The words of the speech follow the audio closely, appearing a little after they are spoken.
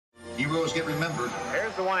Heroes get remembered.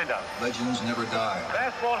 Here's the windup. Legends never die.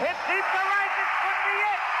 Fastball hit deep to right. This could be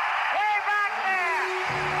it. Way back there.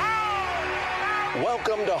 Oh!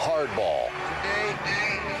 Welcome to Hardball. Today,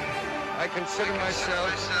 I consider myself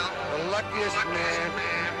the luckiest man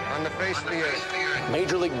on the face of the earth.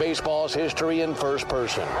 Major League Baseball's history in first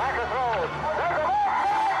person.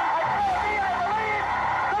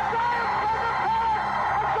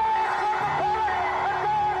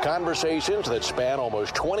 Conversations that span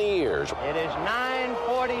almost 20 years. It is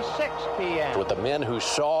 9:46 p.m. with the men who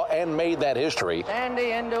saw and made that history.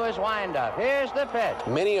 Sandy into his windup. Here's the pitch.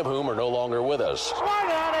 Many of whom are no longer with us. Swung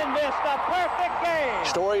on and missed a perfect game.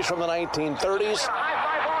 Stories from the 1930s.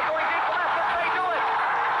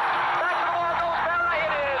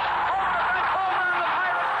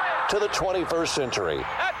 To the 21st century.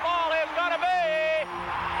 That ball is going to be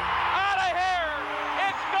out of here.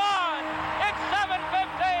 It's gone. It's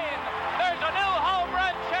 7:15. There's a new home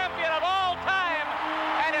run champion of all time,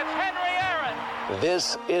 and it's Henry Aaron.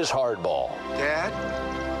 This is Hardball. Dad,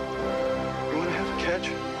 you want to have a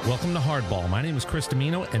catch? Welcome to Hardball. My name is Chris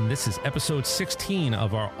Domino, and this is episode 16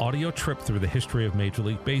 of our audio trip through the history of Major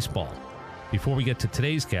League Baseball. Before we get to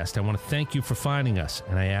today's guest, I want to thank you for finding us,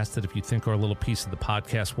 and I ask that if you think our little piece of the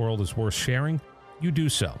podcast world is worth sharing, you do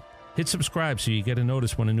so. Hit subscribe so you get a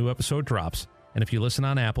notice when a new episode drops, and if you listen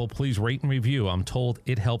on Apple, please rate and review. I'm told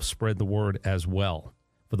it helps spread the word as well.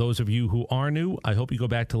 For those of you who are new, I hope you go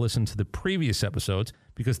back to listen to the previous episodes,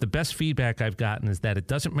 because the best feedback I've gotten is that it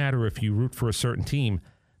doesn't matter if you root for a certain team.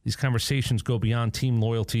 These conversations go beyond team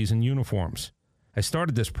loyalties and uniforms. I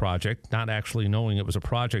started this project not actually knowing it was a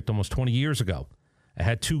project almost 20 years ago. I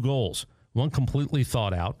had two goals. One completely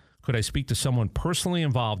thought out. Could I speak to someone personally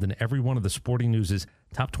involved in every one of the Sporting News'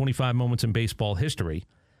 top 25 moments in baseball history?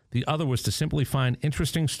 The other was to simply find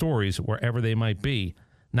interesting stories wherever they might be,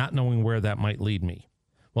 not knowing where that might lead me.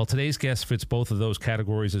 Well, today's guest fits both of those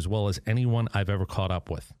categories as well as anyone I've ever caught up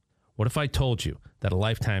with. What if I told you that a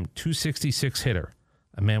lifetime 266 hitter,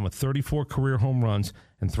 a man with 34 career home runs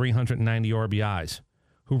and 390 RBIs,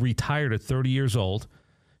 who retired at 30 years old,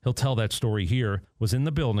 he'll tell that story here, was in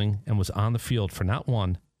the building and was on the field for not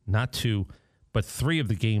one, not two, but three of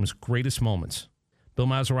the game's greatest moments. Bill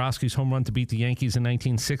Mazeroski's home run to beat the Yankees in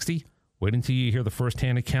 1960? Wait until you hear the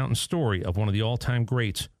first-hand account and story of one of the all-time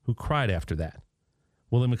greats who cried after that.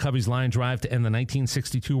 Willie McCovey's line drive to end the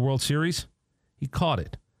 1962 World Series? He caught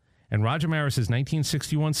it. And Roger Maris's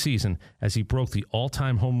 1961 season, as he broke the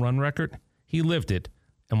all-time home run record, he lived it,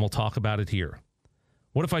 and we'll talk about it here.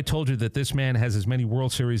 What if I told you that this man has as many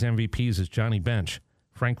World Series MVPs as Johnny Bench,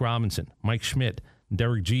 Frank Robinson, Mike Schmidt, and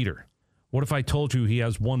Derek Jeter? What if I told you he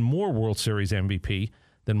has one more World Series MVP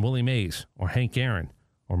than Willie Mays, or Hank Aaron,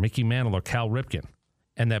 or Mickey Mantle, or Cal Ripken?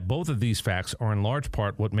 And that both of these facts are in large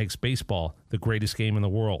part what makes baseball the greatest game in the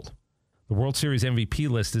world. The World Series MVP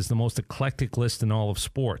list is the most eclectic list in all of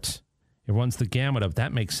sports. It runs the gamut of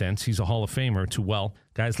that makes sense, he's a Hall of Famer, to, well,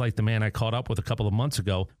 guys like the man I caught up with a couple of months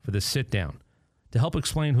ago for this sit-down. To help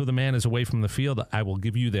explain who the man is away from the field, I will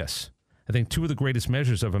give you this. I think two of the greatest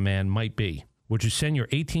measures of a man might be, would you send your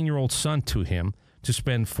 18-year-old son to him to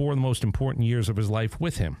spend 4 of the most important years of his life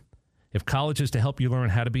with him? If college is to help you learn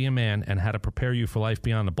how to be a man and how to prepare you for life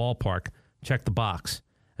beyond the ballpark, check the box.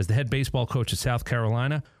 As the head baseball coach at South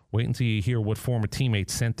Carolina, wait until you hear what former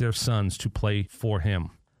teammates sent their sons to play for him.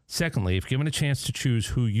 Secondly, if given a chance to choose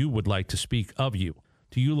who you would like to speak of you,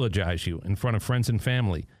 to eulogize you in front of friends and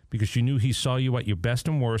family because you knew he saw you at your best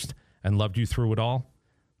and worst and loved you through it all,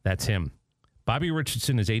 that's him. Bobby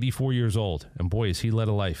Richardson is 84 years old, and boy, has he led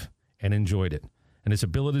a life and enjoyed it. And his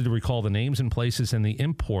ability to recall the names and places and the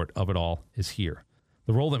import of it all is here.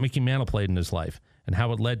 The role that Mickey Mantle played in his life and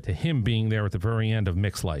how it led to him being there at the very end of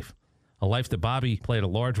Mick's life. A life that Bobby played a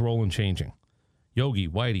large role in changing. Yogi,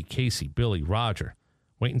 Whitey, Casey, Billy, Roger.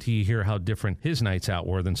 Wait until you hear how different his nights out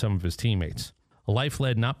were than some of his teammates. A life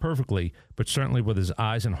led not perfectly, but certainly with his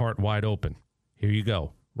eyes and heart wide open. Here you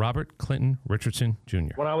go. Robert Clinton Richardson,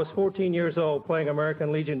 Jr. When I was 14 years old playing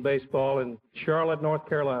American Legion baseball in Charlotte, North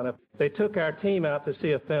Carolina, they took our team out to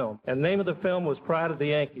see a film. And the name of the film was Pride of the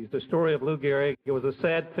Yankees, the story of Lou Gehrig. It was a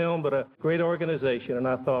sad film, but a great organization. And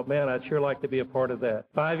I thought, man, I'd sure like to be a part of that.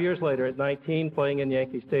 5 years later, at 19, playing in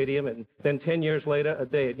Yankee Stadium, and then 10 years later, a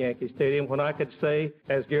day at Yankee Stadium, when I could say,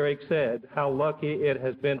 as Gehrig said, how lucky it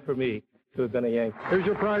has been for me to have been a Yankee. Here's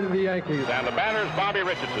your Pride of the Yankees. And the batter's Bobby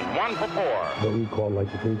Richardson, 1 for 4. What we call like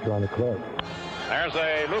the preacher on the club. There's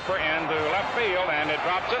a looper into left field, and it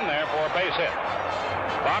drops in there for a base hit.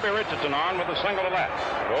 Bobby Richardson on with a single to left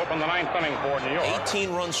to open the 9th inning for New York.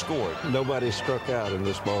 18 runs scored. Nobody struck out in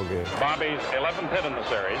this ball game. Bobby's 11th hit in the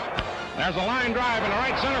series. There's a line drive in the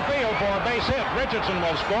right center field for a base hit. Richardson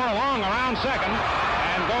will score along around second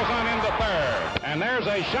and goes on into third. And there's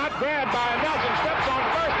a shot grab by Nelson, steps on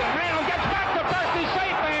first, and Randall gets back to first. He's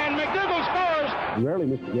safe, and McDougal scores. He rarely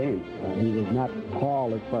missed a game. He was not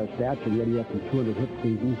tall as far as stature, yet he had some 200 hit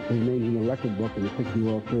seasons. His name's in the record book in the 60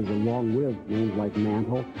 World Series, along with names like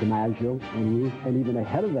Mantle, DiMaggio, and Ruth, and even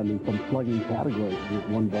ahead of them in some slugging categories with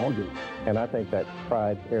one ball game. And I think that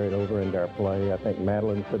pride carried over into our play. I think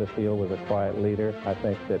Madeline Fittlefield was a quiet leader. I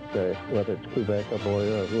think that whether it's Kubek or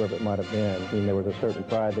Boyer or whoever it might have been, there was a certain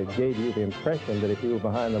pride that gave you the impression that if you were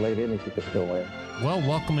behind the late innings, you could still win. Well,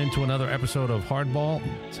 welcome into another episode of Hardball.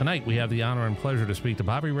 Tonight, we have the honor and pleasure to speak to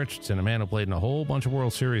Bobby Richardson, a man who played in a whole bunch of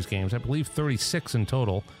World Series games, I believe 36 in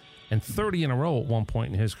total, and 30 in a row at one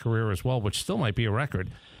point in his career as well, which still might be a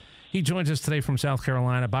record. He joins us today from South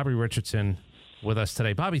Carolina. Bobby Richardson with us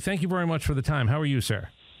today. Bobby, thank you very much for the time. How are you, sir?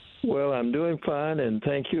 Well, I'm doing fine, and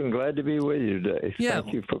thank you, and glad to be with you today. Yeah.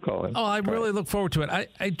 Thank you for calling. Oh, I really look forward to it.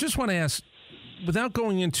 I just want to ask, without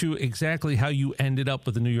going into exactly how you ended up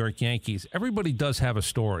with the New York Yankees, everybody does have a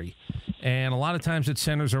story. And a lot of times it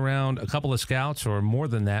centers around a couple of scouts or more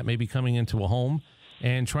than that, maybe coming into a home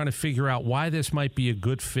and trying to figure out why this might be a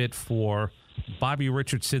good fit for Bobby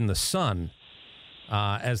Richardson, the son,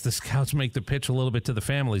 as the scouts make the pitch a little bit to the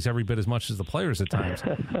families, every bit as much as the players at times.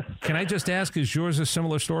 Can I just ask, is yours a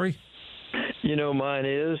similar story? You know, mine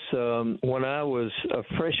is, when I was a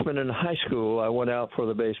freshman in high school, I went out for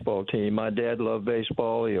the baseball team. My dad loved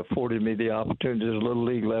baseball. He afforded me the opportunities at Little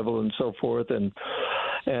League level and so forth. And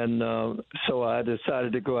so I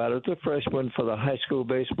decided to go out as a freshman for the high school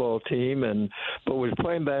baseball team, but was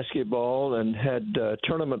playing basketball and had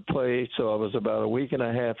tournament play, so I was about a week and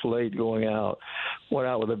a half late going out. Went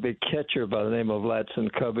out with a big catcher by the name of Latson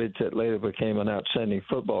Cubbage that later became an outstanding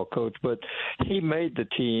football coach, but he made the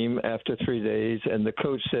team after 3 days, and the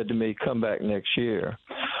coach said to me, come back next year.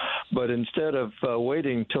 But instead of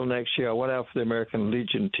waiting till next year, I went out for the American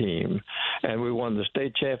Legion team, and we won the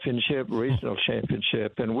state championship, regional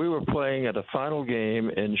championship, and we were playing at a final game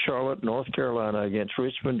in Charlotte, North Carolina against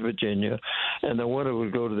Richmond, Virginia, and the winner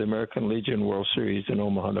would go to the American Legion World Series in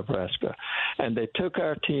Omaha, Nebraska. And they took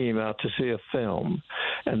our team out to see a film,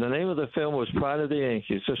 and the name of the film was Pride of the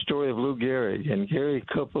Yankees, the story of Lou Gehrig, and Gary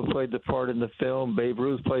Cooper played the part in the film, Babe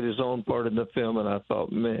Ruth played his own part in the film, and I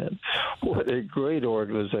thought, man, what a great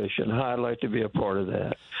organization. I'd like to be a part of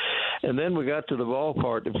that. And then we got to the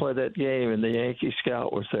ballpark to play that game, and the Yankee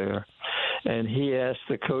scout was there. And he asked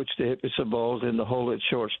the coach to hit me some balls in the hole at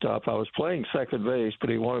shortstop. I was playing second base, but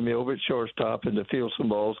he wanted me over at shortstop and to field some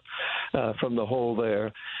balls from the hole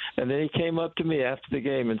there. And then he came up to me after the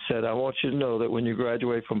game and said, I want you to know that when you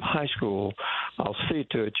graduate from high school, I'll see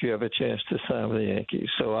to it you have a chance to sign with the Yankees.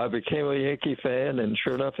 So I became a Yankee fan, and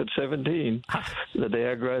sure enough, at 17, the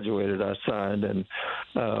day I graduated, I signed. And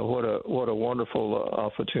what a wonderful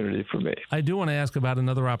opportunity for me. I do want to ask about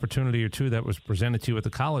another opportunity or two that was presented to you at the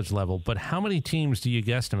college level, but how many teams do you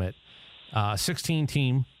guesstimate? 16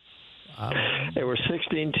 team. There were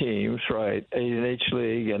 16 teams, right, 8 in each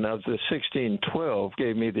league, and of the 16, 12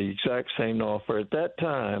 gave me the exact same offer. At that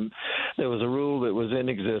time, there was a rule that was in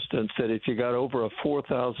existence that if you got over a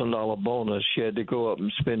 $4,000 bonus, you had to go up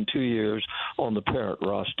and spend 2 years on the parent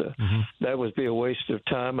roster. Mm-hmm. That would be a waste of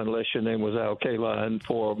time unless your name was Al Kaline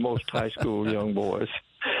for most high school young boys.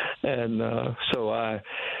 And so I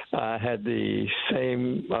had the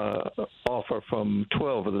same offer from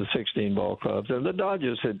 12 of the 16 ball clubs, and the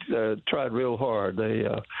Dodgers had tried real hard.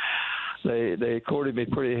 They courted me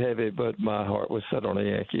pretty heavy, but my heart was set on a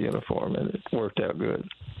Yankee uniform, and it worked out good.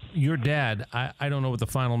 Your dad, I don't know what the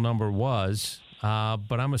final number was,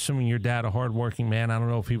 but I'm assuming your dad, a hardworking man. I don't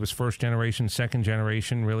know if he was first generation, second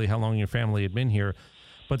generation, really how long your family had been here.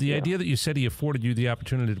 But the idea that you said he afforded you the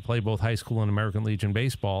opportunity to play both high school and American Legion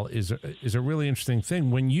baseball is a really interesting thing.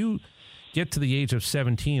 When you get to the age of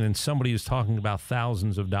 17 and somebody is talking about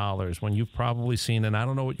thousands of dollars, when you've probably seen, and I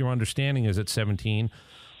don't know what your understanding is at 17,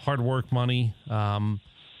 hard work money,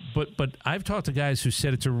 but I've talked to guys who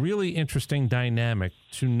said it's a really interesting dynamic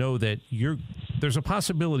to know that there's a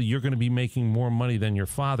possibility you're going to be making more money than your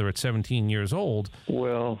father at 17 years old.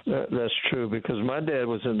 Well, that's true, because my dad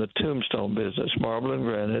was in the tombstone business, marble and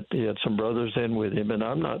granite. He had some brothers in with him, and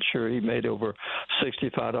I'm not sure he made over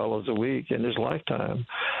 $65 a week in his lifetime.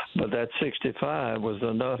 But that $65 was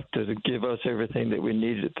enough to give us everything that we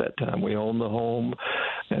needed at that time. We owned the home,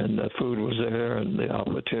 and the food was there, and the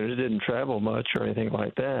opportunity. Didn't travel much or anything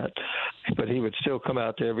like that. But he would still come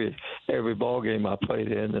out to every ball game I played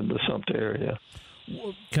in the Sumter area.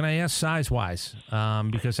 Can I ask size-wise?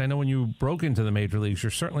 Because I know when you broke into the major leagues, you're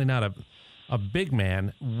certainly not a big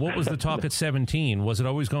man. What was the talk at 17? Was it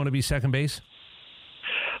always going to be second base?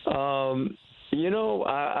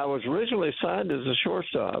 I was originally signed as a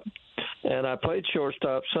shortstop, and I played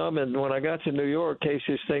shortstop some. And when I got to New York,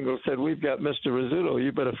 Casey Stengel said, "We've got Mr. Rizzuto.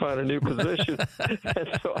 You better find a new position."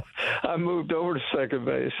 And so I moved over to second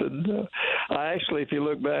base. And I actually, if you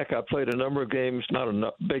look back, I played a number of games, not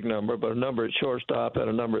a big number, but a number at shortstop and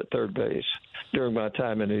a number at third base during my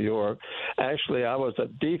time in New York. Actually, I was a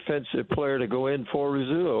defensive player to go in for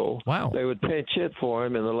Rizzuto. Wow. They would pinch hit for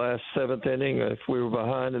him in the last seventh inning. If we were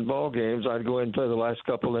behind in ball games, I'd go in and play the last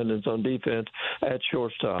couple innings on defense at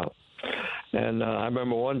shortstop. And I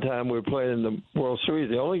remember one time we were playing in the World Series.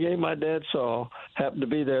 The only game my dad saw happened to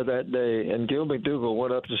be there that day, and Gil McDougall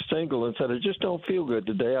went up to Stengel and said, "I just don't feel good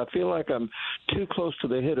today. I feel like I'm too close to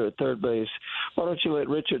the hitter at third base. Why don't you let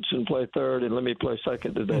Richardson play third and let me play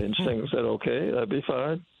second today?" And Stengel said, "Okay, that'd be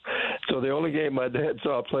fine." So the only game my dad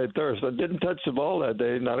saw, I played third. So I didn't touch the ball that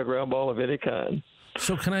day, not a ground ball of any kind.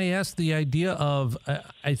 So can I ask, the idea of,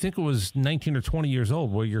 I think it was 19 or 20 years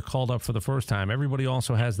old where you're called up for the first time. Everybody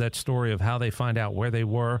also has that story of how they find out where they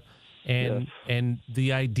were. And Yes. and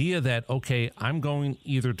the idea that, okay, I'm going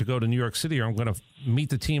either to go to New York City or I'm going to meet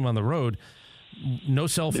the team on the road. No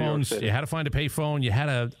cell phones. You had to find a pay phone. You had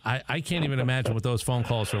to, I can't even imagine what those phone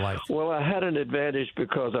calls were like. Well, I had an advantage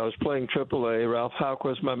because I was playing AAA. Ralph Houck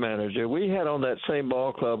was my manager. We had on that same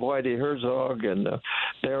ball club Whitey Herzog and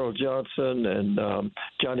Darrell Johnson and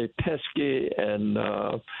Johnny Pesky and,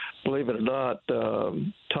 believe it or not,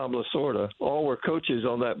 Tom Lasorda. All were coaches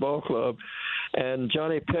on that ball club. And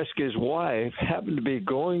Johnny Pesky's wife happened to be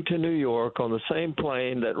going to New York on the same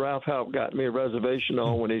plane that Ralph Houck got me a reservation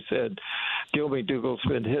on when he said, "Gil McDougall's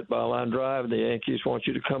been hit by a line drive, and the Yankees want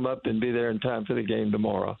you to come up and be there in time for the game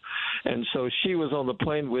tomorrow." And so she was on the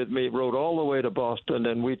plane with me, rode all the way to Boston,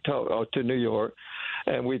 and we talked to New York.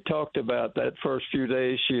 And we talked about that first few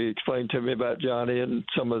days. She explained to me about Johnny and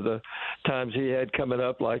some of the times he had coming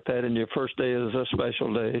up like that, and your first day is a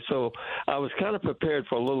special day. So I was kind of prepared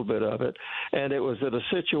for a little bit of it. And it was at a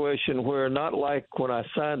situation where, not like when I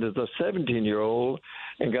signed as a 17-year-old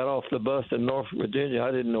and got off the bus in Norfolk, Virginia, I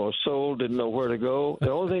didn't know a soul, didn't know where to go. The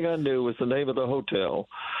only thing I knew was the name of the hotel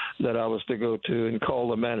that I was to go to and call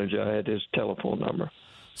the manager. I had his telephone number.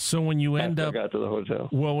 So when you end up, got to the hotel.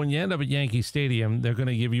 Well, when you end up at Yankee Stadium, they're going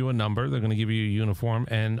to give you a number, they're going to give you a uniform,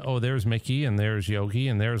 and there's Mickey, and there's Yogi,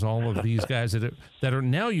 and there's all of these guys that are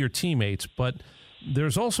now your teammates. But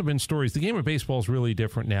there's also been stories. The game of baseball is really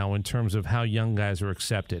different now in terms of how young guys are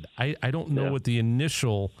accepted. I don't know what the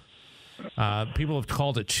initial people have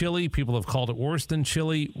called it chilly. People have called it worse than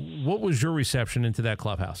chilly. What was your reception into that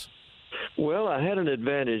clubhouse? Well, I had an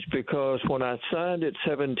advantage because when I signed at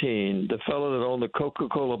 17, the fellow that owned the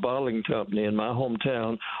Coca-Cola bottling company in my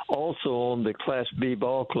hometown also owned the Class B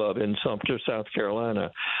ball club in Sumter, South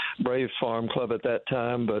Carolina. Braves Farm Club at that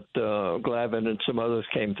time, but Glavin and some others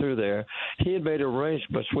came through there. He had made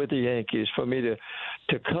arrangements with the Yankees for me to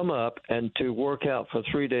come up and to work out for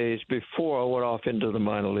 3 days before I went off into the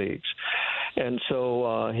minor leagues. And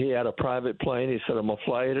so he had a private plane. He said, "I'm going to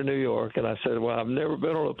fly you to New York." And I said, "Well, I've never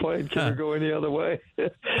been on a plane. Can we go any other way?"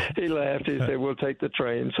 He laughed. He said, "We'll take the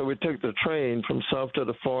train." So we took the train from Sumter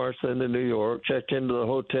to Forest into New York, checked into the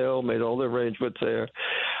hotel, made all the arrangements there,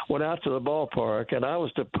 went out to the ballpark, and I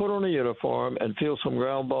was to put on a uniform and field some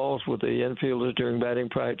ground balls with the infielders during batting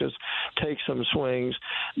practice, take some swings,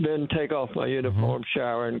 then take off my uniform,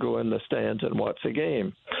 shower, and go in the stands and watch the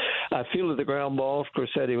game. I fielded the ground balls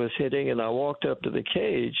Corsetti was hitting, and I walked up to the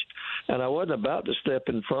cage, and I wasn't about to step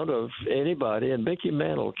in front of anybody, and Mickey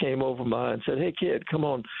Mantle came over by and said, "Hey, kid, come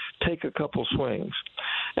on, take a couple swings."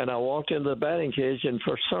 And I walked into the batting cage, and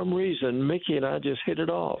for some reason, Mickey and I just hit it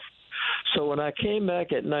off. So when I came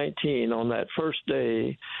back at 19 on that first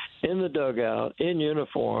day in the dugout, in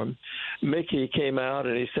uniform, Mickey came out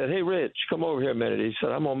and he said, "Hey, Rich, come over here a minute." He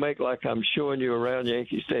said, "I'm going to make like I'm showing you around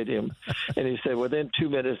Yankee Stadium." And he said, "Within 2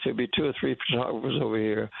 minutes, there'll be 2 or 3 photographers over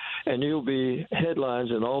here, and you'll be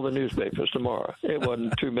headlines in all the newspapers tomorrow." It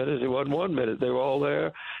wasn't 2 minutes. It wasn't 1 minute. They were all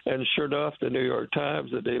there. And sure enough, the New York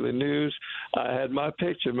Times, the Daily News, I had my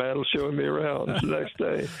picture, Mantle, showing me around the next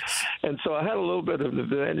day. And so I had a little bit of an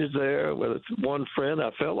advantage there with one friend.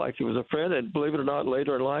 I felt like he was a friend. And believe it or not,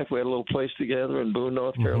 later in life, we had a little place together in Boone,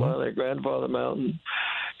 North Carolina, at Grandfather Mountain.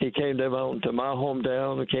 He came down to my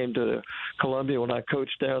hometown. He came to Columbia when I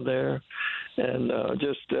coached down there. And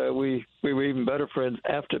we were even better friends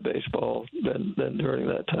after baseball than during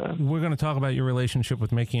that time. We're going to talk about your relationship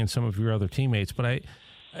with Mickey and some of your other teammates, but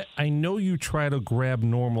I know you try to grab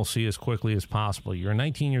normalcy as quickly as possible. You're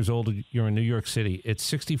 19 years old. You're in New York City. It's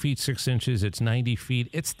 60 feet, 6 inches. It's 90 feet.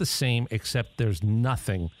 It's the same, except there's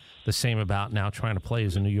nothing the same about now trying to play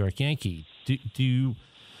as a New York Yankee. Do you...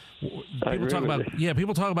 People talk about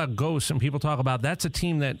people talk about ghosts, and people talk about that's a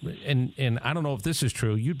team that, and I don't know if this is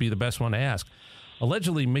true. You'd be the best one to ask.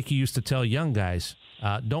 Allegedly, Mickey used to tell young guys,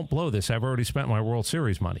 "Don't blow this. I've already spent my World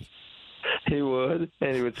Series money." He would,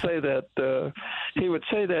 and he would say that. He would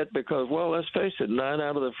say that because, well, let's face it, 9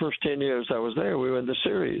 out of the first 10 years I was there, we were in the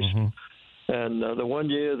series. Mm-hmm. And the one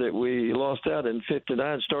year that we lost out in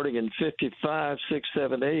 59, starting in 55, 6,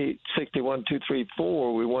 7, 8, 61, 2, 3,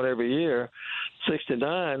 4, we won every year.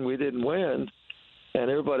 69, we didn't win. And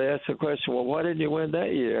everybody asked the question, well, why didn't you win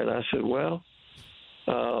that year? And I said, well,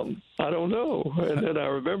 I don't know. And then I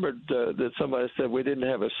remembered that somebody said we didn't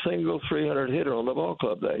have a single 300 hitter on the ball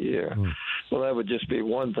club that year. Well, that would just be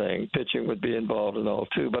one thing. Pitching would be involved in all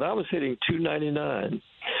too. But I was hitting 299.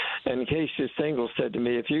 And Casey Stengel said to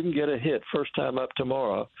me, if you can get a hit first time up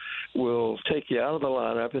tomorrow, we'll take you out of the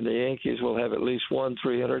lineup, and the Yankees will have at least one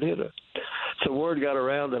 300 hitter. So word got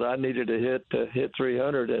around that I needed to hit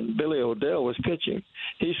 300, and Billy O'Dell was pitching.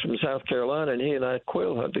 He's from South Carolina, and he and I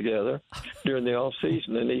quail hunt together during the off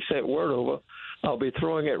season, and he sent word over, I'll be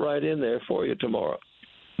throwing it right in there for you tomorrow.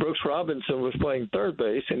 Brooks Robinson was playing third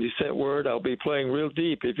base, and he sent word, I'll be playing real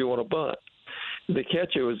deep if you want to bunt. The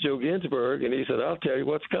catcher was Joe Ginsberg, and he said, I'll tell you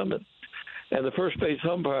what's coming. And the first base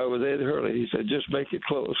umpire was Ed Hurley. He said, just make it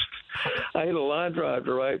close. I hit a line drive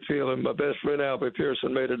to right field, and my best friend Albert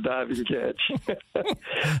Pearson made a diving catch.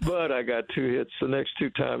 But I got 2 hits the next 2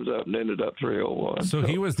 times up and ended up 301. So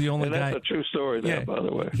he was the only guy. That's a true story now, by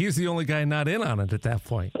the way. He's the only guy not in on it at that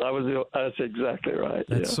point. That's exactly right.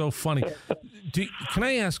 That's so funny. Can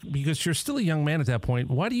I ask, because you're still a young man at that point,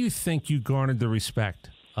 why do you think you garnered the respect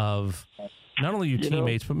of not only your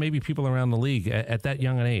teammates, but maybe people around the league at that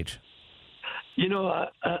young an age? You know,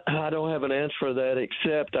 I don't have an answer for that,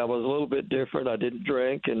 except I was a little bit different. I didn't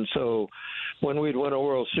drink, and so when we'd win a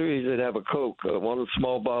World Series, they'd have a Coke, one of the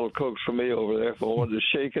small bottle Cokes for me over there if I wanted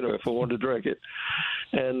to shake it or if I wanted to drink it.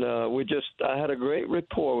 And I had a great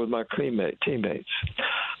rapport with my teammates.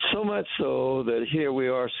 So much so that here we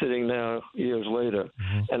are sitting now years later,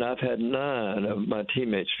 and I've had 9 of my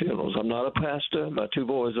teammates' funerals. I'm not a pastor. My 2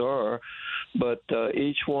 boys are, but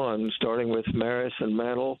each one, starting with Maris and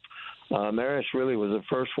Mantle, Maris really was the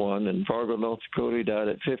first one in Fargo, North Dakota. He died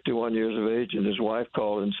at 51 years of age, and his wife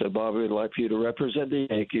called and said, Bobby, we'd like for you to represent the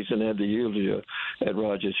Yankees and have the eulogy at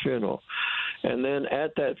Roger's funeral. And then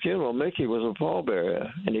at that funeral, Mickey was a pallbearer,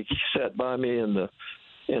 and he sat by me in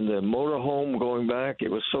the motor home going back.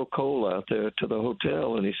 It was so cold out there to the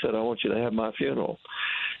hotel, and he said, I want you to have my funeral.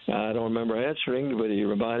 I don't remember answering, but he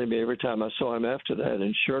reminded me every time I saw him after that,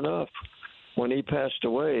 and sure enough, when he passed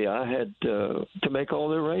away, I had to make all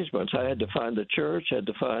the arrangements. I had to find the church, had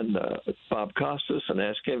to find Bob Costas and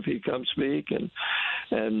ask him if he'd come speak, and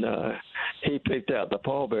he picked out the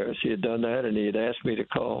pallbearers. He had done that, and he had asked me to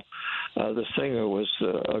call. The singer was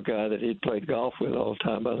a guy that he'd played golf with all the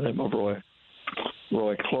time by the name of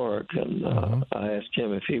Roy Clark, and I asked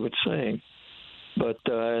him if he would sing. But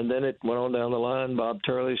and then it went on down the line, Bob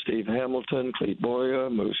Turley, Steve Hamilton, Clete Boyer,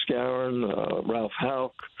 Moose Skowron, Ralph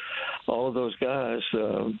Houck, all of those guys.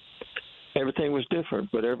 Everything was different,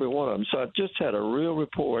 but every one of them. So I just had a real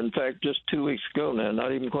rapport. In fact, just 2 weeks ago now,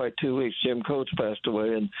 not even quite 2 weeks, Jim Coates passed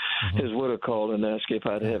away, and his widow called and asked if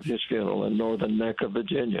I'd have his funeral in Northern Neck of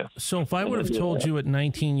Virginia. So if I would have told you at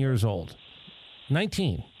 19 years old,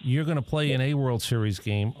 19, you're going to play in a World Series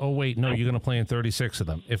game. Oh, wait, no, you're going to play in 36 of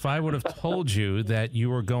them. If I would have told you that you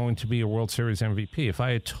were going to be a World Series MVP, if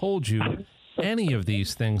I had told you any of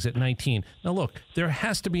these things at 19, now look, there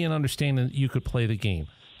has to be an understanding that you could play the game.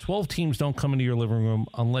 12 teams don't come into your living room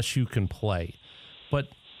unless you can play. But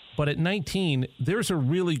at 19, there's a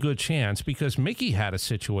really good chance, because Mickey had a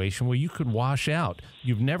situation where you could wash out.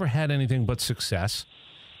 You've never had anything but success.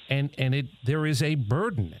 And there is a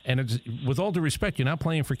burden. And it's, with all due respect, you're not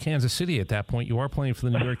playing for Kansas City at that point. You are playing for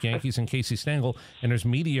the New York Yankees and Casey Stengel, and there's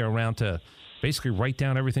media around to basically write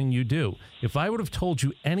down everything you do. If I would have told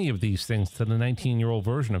you any of these things to the 19-year-old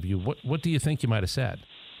version of you, what do you think you might have said?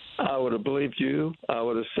 I would have believed you. I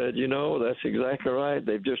would have said, that's exactly right.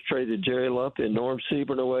 They've just traded Jerry Lump and Norm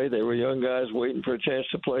Sebring away. They were young guys waiting for a chance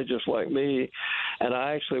to play just like me. And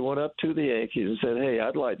I actually went up to the Yankees and said, hey,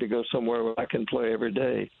 I'd like to go somewhere where I can play every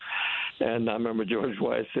day. And I remember George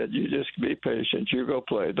Weiss said, you just be patient. You go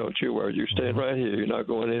play. Don't you worry. You stand right here. You're not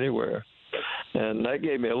going anywhere. And that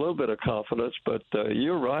gave me a little bit of confidence, but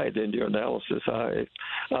you're right in your analysis.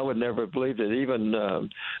 I would never have believed it, even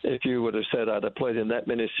if you would have said I'd have played in that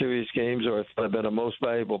many series games or if I'd been a most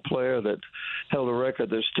valuable player that held a record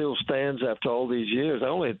that still stands after all these years. I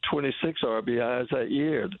only had 26 RBIs that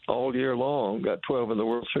year, all year long, got 12 in the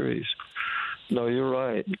World Series. No, you're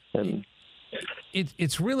right. And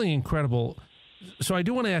it's really incredible. So I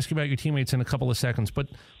do want to ask you about your teammates in a couple of seconds, but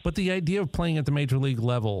the idea of playing at the major league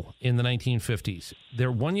level in the 1950s,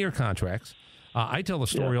 they're one-year contracts. I tell the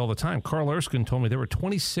story all the time. Carl Erskine told me there were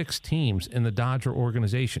 26 teams in the Dodger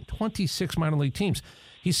organization, 26 minor league teams.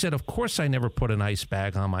 He said, of course I never put an ice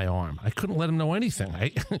bag on my arm. I couldn't let him know anything.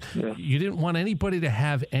 You didn't want anybody to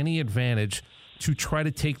have any advantage to try to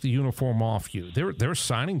take the uniform off you. They're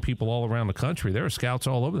signing people all around the country. There are scouts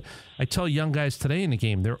all over. I tell young guys today in the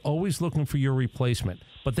game, they're always looking for your replacement,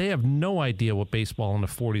 but they have no idea what baseball in the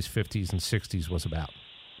 40s, 50s, and 60s was about.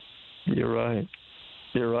 You're right.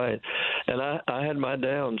 You're right. And I had my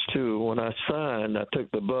downs, too. When I signed, I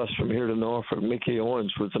took the bus from here to Norfolk. Mickey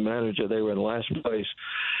Owens was the manager. They were in last place.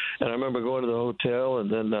 And I remember going to the hotel,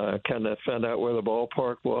 and then I kind of found out where the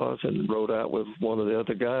ballpark was and rode out with one of the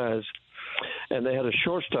other guys. And they had a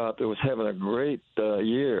shortstop that was having a great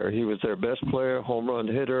year. He was their best player, home run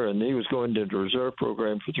hitter, and he was going to the reserve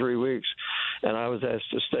program for 3 weeks. And I was asked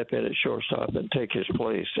to step in at shortstop and take his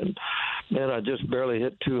place. And, man, I just barely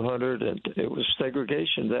hit 200, and it was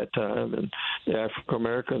segregation that time. And the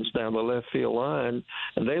African-Americans down the left field line,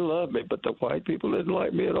 and they loved me, but the white people didn't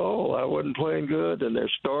like me at all. I wasn't playing good, and their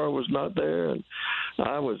star was not there. And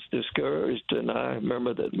I was discouraged, and I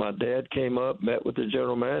remember that my dad came up, met with the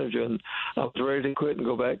general manager, and I was ready to quit and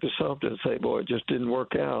go back to something and say, boy, it just didn't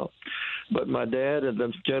work out. But my dad and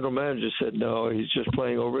the general manager said, no, he's just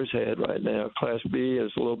playing over his head right now. Class B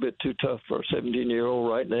is a little bit too tough for a 17-year-old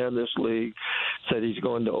right now in this league. Said he's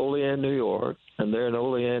going to Olean, New York, and there in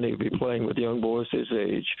Olean he'll be playing with young boys his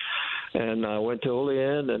age. And I went to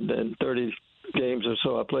Olean, and then 30 games or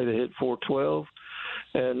so I played a hit 412.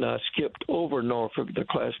 And I skipped over Norfolk, the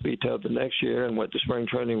Class B tub, the next year and went to spring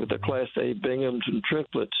training with the Class A Binghamton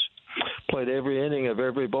Triplets. Played every inning of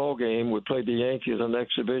every ball game. We played the Yankees on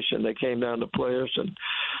exhibition. They came down to play us, and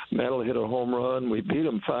Mantle hit a home run. We beat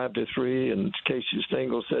them 5-3, and Casey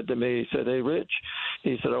Stengel said to me, he said, hey, Rich,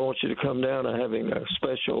 he said, I want you to come down. I'm having a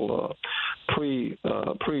special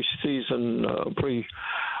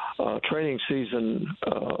training season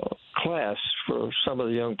class for some of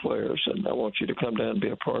the young players, and I want you to come down and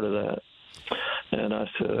be a part of that. And I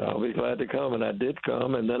said, I'll be glad to come, and I did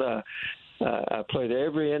come, and then I played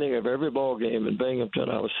every inning of every ball game in Binghamton.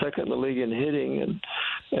 I was second in the league in hitting,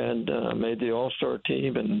 and made the All-Star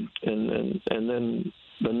team, and then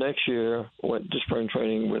the next year went to spring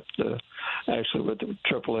training with the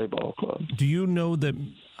AAA ball club. Do you know that?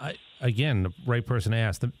 Again, the right person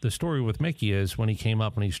asked. The story with Mickey is when he came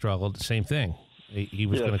up and he struggled, the same thing. He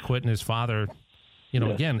was going to quit, and his father.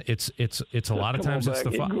 Again, it's a lot of times it's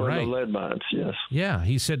the father, right? The lead mines, yes. Yeah,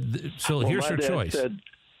 he said. So here's your choice.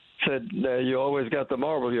 Said you always got the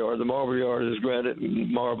marble yard. The marble yard is granite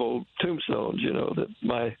and marble tombstones. That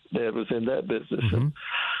my dad was in that business. Mm-hmm. And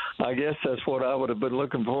I guess that's what I would have been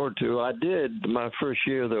looking forward to. I did my first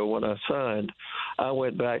year, though, when I signed. I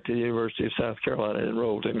went back to the University of South Carolina and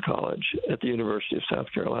enrolled in college at the University of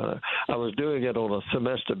South Carolina. I was doing it on a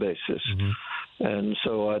semester basis. Mm-hmm. And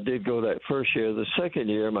so I did go that first year. The second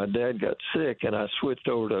year, my dad got sick, and I switched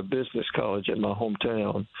over to a business college in my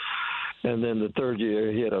hometown. And then the third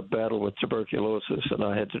year, he had a battle with tuberculosis, and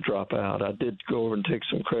I had to drop out. I did go over and take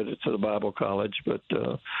some credits at the Bible College, but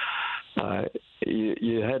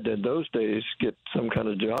you had to, in those days, get some kind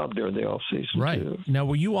of job during the off season. Right. Too. Now,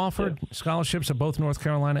 were you offered scholarships at both North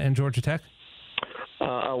Carolina and Georgia Tech?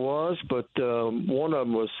 I was, but one of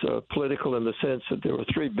them was political in the sense that there were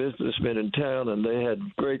three businessmen in town, and they had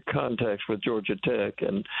great contacts with Georgia Tech,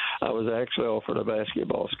 and I was actually offered a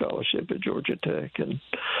basketball scholarship at Georgia Tech, and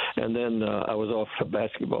then I was offered a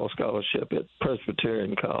basketball scholarship at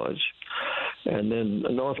Presbyterian College. And then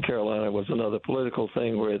North Carolina was another political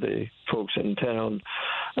thing where the folks in town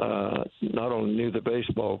not only knew the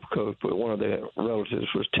baseball coach, but one of their relatives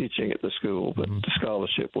was teaching at the school, but the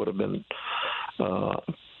scholarship would have been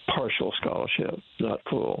partial scholarship, not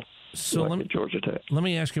full. So like at Georgia Tech. Let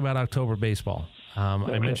me ask you about October baseball.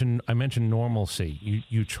 Okay. I mentioned normalcy.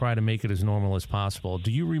 You try to make it as normal as possible.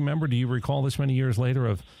 Do you recall this many years later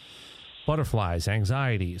of butterflies,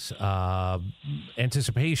 anxieties,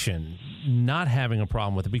 anticipation, not having a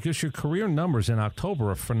problem with it? Because your career numbers in October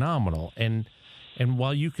are phenomenal. And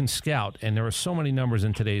while you can scout, and there are so many numbers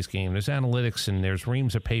in today's game, there's analytics and there's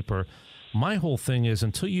reams of paper, My whole thing is,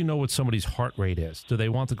 until you know what somebody's heart rate is, do they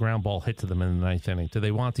want the ground ball hit to them in the ninth inning? Do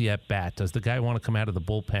they want the at-bat? Does the guy want to come out of the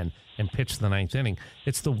bullpen and pitch the ninth inning?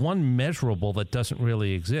 It's the one measurable that doesn't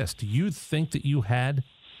really exist. Do you think that you had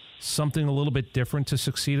something a little bit different to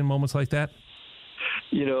succeed in moments like that?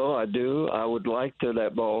 You know, I do. I would like to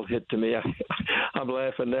that ball hit to me. I'm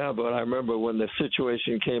laughing now, but I remember when the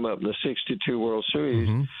situation came up in the 62 World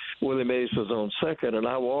Series, Willie Mays was on second, and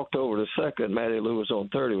I walked over to second. Matty Lou was on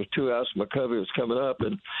third. It was 2 outs. McCovey was coming up,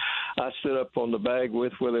 and I stood up on the bag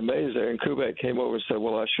with Willie Mays there, and Kubek came over and said,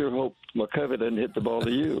 well, I sure hope McCovey didn't hit the ball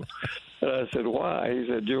to you. And I said, why? He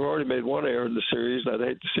said, you've already made one error in the series, and I'd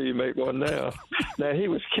hate to see you make one now. Now, he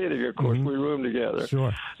was kidding, of course. We roomed together.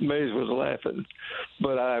 Sure. Mays was laughing.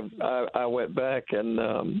 But I went back, and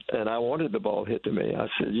I wanted the ball hit to me. I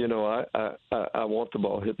said, you know, I want the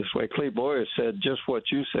ball hit this way. Clete Boyer said just what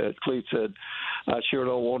you said. Clete said, I sure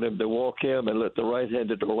don't want him to walk him and let the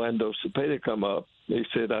right-handed Orlando Cepeda come up. He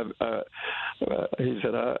said, I'm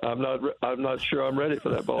not sure I'm ready for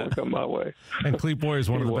that ball to come my way. And Clete Boyer is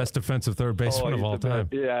one of the best defensive third basemen of all time.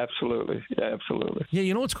 Yeah, absolutely. Yeah, absolutely. Yeah,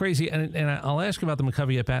 you know what's crazy, and I'll ask you about the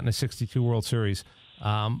McCovey at bat in the 62 World Series.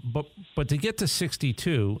 But to get to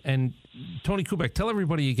 62, and Tony Kubek, tell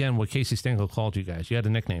everybody again what Casey Stengel called you guys. You had a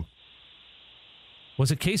nickname.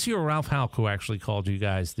 Was it Casey or Ralph Houck who actually called you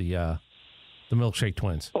guys the Milkshake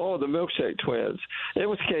Twins? Oh, the Milkshake Twins. It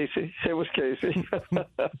was Casey.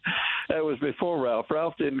 That was before Ralph.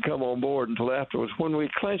 Ralph didn't come on board until afterwards. When we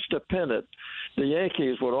clinched a pennant, the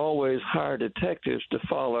Yankees would always hire detectives to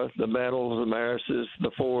follow the Mantles, the Marises,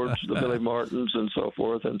 the Fords, the Billy Martins, and so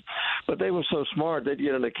forth. But they were so smart, they'd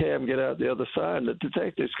get in a cab and get out the other side, and the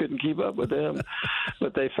detectives couldn't keep up with them.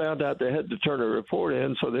 But they found out they had to turn a report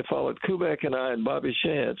in, so they followed Kubek and I and Bobby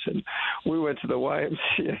Shantz. And we went to the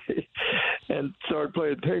YMCA and started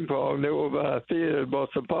playing ping pong. They were by a theater and bought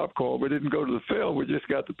some popcorn. We didn't go to the film. We just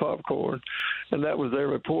got the popcorn. And that was their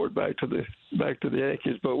report back to the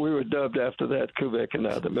Yankees. But we were dubbed after that, Kubek and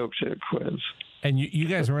I, the Milkshake Twins. And you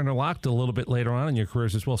guys were interlocked a little bit later on in your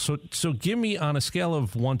careers as well. So give me, on a scale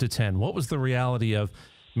of 1 to 10, what was the reality of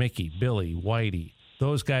Mickey, Billy, Whitey,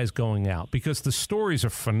 those guys going out? Because the stories are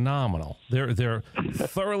phenomenal. They're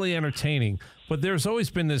thoroughly entertaining. But there's always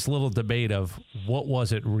been this little debate of what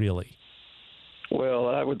was it really? Well,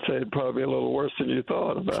 I would say probably a little worse than you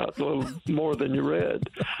thought about, a little more than you read.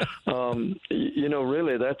 You know,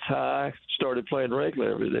 really, that's how I started playing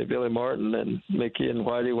regular every day. Billy Martin and Mickey and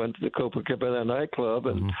Whitey went to the Copacabana nightclub,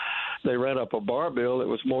 and they ran up a bar bill that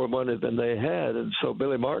was more money than they had. And so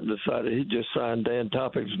Billy Martin decided he'd just sign Dan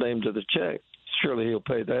Topping's name to the check. Surely he'll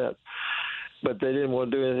pay that. But they didn't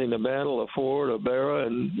want to do anything to Mantle or Ford or Berra,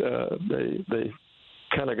 and they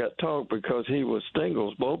kind of got talked because he was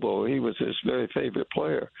Stengel's Bobo. He was his very favorite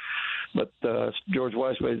player. But George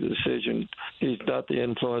Weiss made the decision he's not the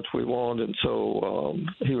influence we want, and so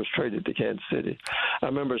he was traded to Kansas City. I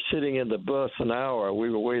remember sitting in the bus an hour. We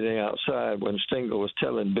were waiting outside when Stengel was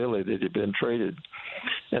telling Billy that he'd been traded.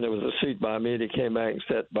 And there was a seat by me, and he came back and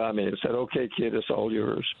sat by me and said, okay, kid, it's all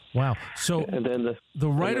yours. Wow. So and then the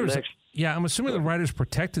writers, yeah, I'm assuming the writers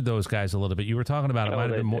protected those guys a little bit. You were talking about it might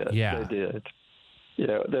have been more. Yeah, they did.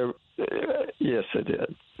 Yeah, yes, they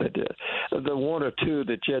did. They did. The one or two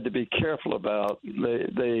that you had to be careful about,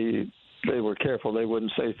 they were careful. They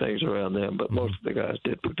wouldn't say things around them, but most of the guys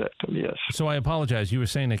did protect them. Yes. So I apologize. You were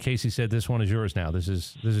saying that Casey said this one is yours now. This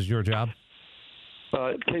is your job.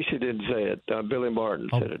 Casey didn't say it. Billy Martin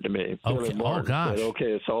said it to me. Okay. Billy Martin said, okay,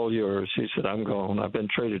 it's all yours. He said, I'm gone. I've been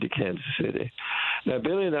traded to Kansas City. Now,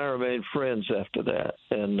 Billy and I remained friends after that,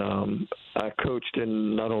 and I coached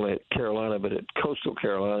in not only at Carolina but at Coastal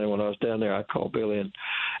Carolina. When I was down there, I called Billy and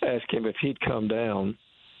asked him if he'd come down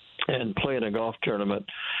and play in a golf tournament,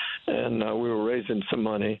 and we were raising some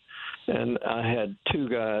money. And I had two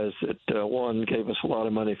guys that one gave us a lot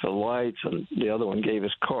of money for the lights, and the other one gave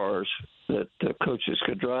us cars that coaches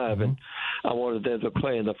could drive. And I wanted them to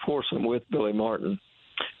play in the foursome with Billy Martin.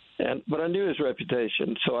 But I knew his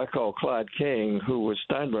reputation, so I called Clyde King, who was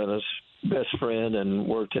Steinbrenner's best friend and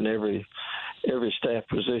worked in every staff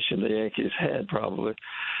position the Yankees had probably.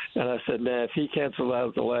 And I said, now, if he cancels out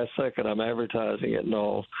at the last second, I'm advertising it and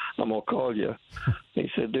all, I'm going to call you. He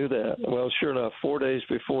said, do that. Well, sure enough, 4 days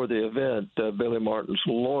before the event, Billy Martin's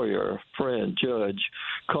lawyer, friend, judge,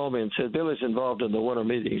 called me and said, Billy's involved in the winter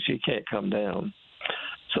meetings. He can't come down.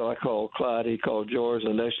 So I called Clyde, he called George,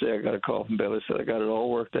 and the next day I got a call from Billy, said I got it all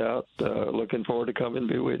worked out, looking forward to coming and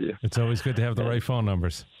be with you. It's always good to have the right phone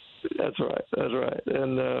numbers. That's right.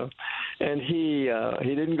 And And he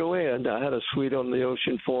didn't go in. I had a suite on the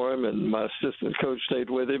ocean for him, and my assistant coach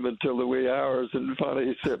stayed with him until the wee hours, and finally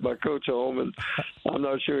he sent my coach home, and I'm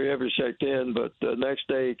not sure he ever checked in, but the next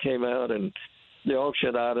day he came out, and the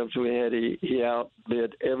auction items we had, he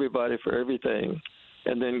outbid everybody for everything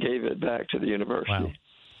and then gave it back to the university. Wow.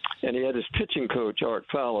 And he had his pitching coach, Art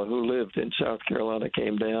Fowler, who lived in South Carolina,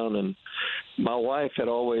 came down. And my wife had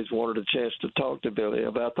always wanted a chance to talk to Billy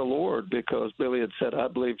about the Lord because Billy had said, I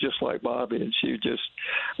believe just like Bobby. And she just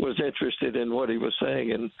was interested in what he was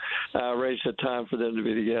saying. And I arranged a time for them to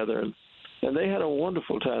be together. And they had a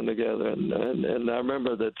wonderful time together. And I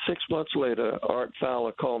remember that 6 months later, Art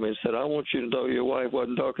Fowler called me and said, I want you to know your wife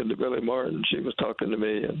wasn't talking to Billy Martin. She was talking to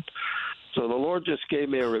me. And so the Lord just gave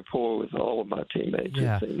me a rapport with all of my teammates,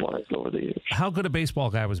 it seemed like, over the years. How good a baseball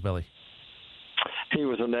guy was Billy? He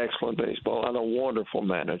was an excellent baseball and a wonderful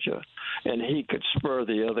manager, and he could spur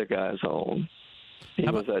the other guys on. He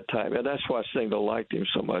was that type, and that's why Stengel liked him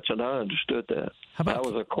so much, and I understood that. I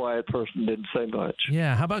was a quiet person, didn't say much.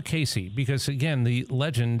 Yeah, how about Casey? Because, again, the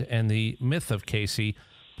legend and the myth of Casey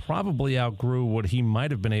probably outgrew what he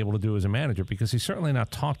might have been able to do as a manager because he's certainly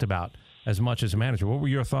not talked about as much as a manager. What were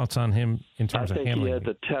your thoughts on him in terms of handling? I think he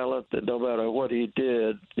had the talent that no matter what he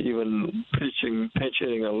did, even pinch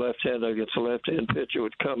hitting a left-hander against a left-hand pitcher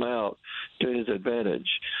would come out to his advantage,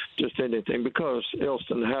 just anything. Because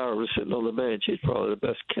Elston Howard was sitting on the bench, he's probably the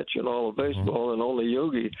best catcher in all of baseball, and only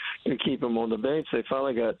Yogi could keep him on the bench. They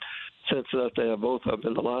finally got sense enough to have both of them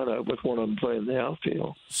in the lineup with one of them playing the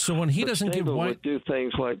outfield. So when he doesn't give White, would do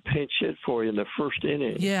things like pinch hit for you in the first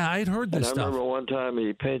inning. Yeah, I'd heard this stuff. I remember one time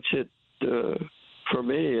he pinch hit for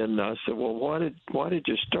me, and I said, well, why did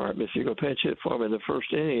you start me if you go pinch hit for me in the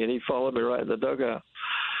first inning? And he followed me right in the dugout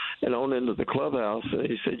and on into the clubhouse, and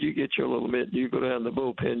he said, you get your little mitt, you go down the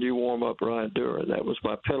bullpen, you warm up Ryan Duran. That was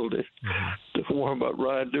my penalty, to warm up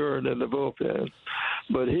Ryan Duran in the bullpen.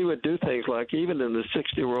 But he would do things like, even in the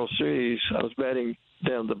 60 World Series, I was batting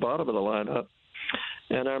down the bottom of the lineup,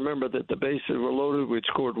 and I remember that the bases were loaded. We'd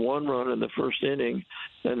scored one run in the first inning,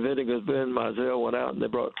 and Vinegas Ben Mizell went out, and they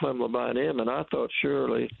brought Clem Labine in, and I thought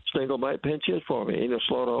surely Stengel might pinch hit for me.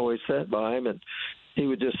 Slaughter always sat by him, and he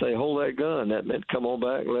would just say, hold that gun. That meant come on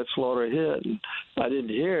back, let Slaughter hit. And I didn't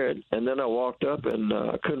hear it, and then I walked up, and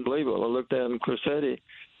I couldn't believe it. I looked down at Crissetti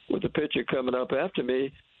with the pitcher coming up after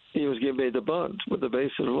me. He was giving me the bunt with the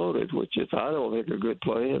bases loaded, which is, I don't think, a good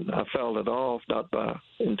play, and I fouled it off, not by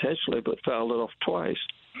intentionally, but fouled it off twice.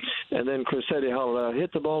 And then Crissetti hollered out,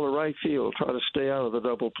 hit the ball to right field, try to stay out of the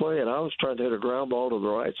double play, and I was trying to hit a ground ball to the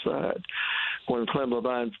right side when Clem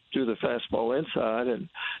Labine threw the fastball inside, and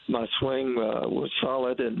my swing was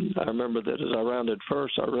solid, and I remember that as I rounded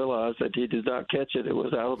first, I realized that he did not catch it. It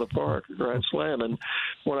was out of the park, a grand slam, and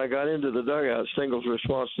when I got into the dugout, Stengel's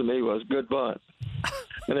response to me was, good bunt.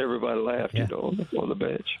 And everybody laughed, on the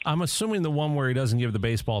bench. I'm assuming the one where he doesn't give the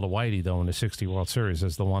baseball to Whitey, though, in the 60 World Series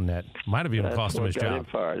is the one that might have even cost him his job. Him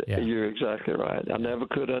fired. Yeah. You're exactly right. I never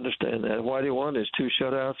could understand that. Whitey won his 2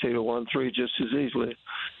 shutouts. He'd have won 3 just as easily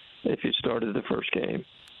if he started the first game.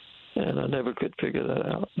 And I never could figure that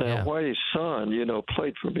out. Now, Whitey's son,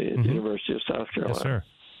 played for me at the University of South Carolina. Yes, sir.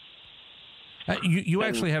 You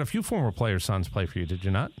actually had a few former players' sons play for you, did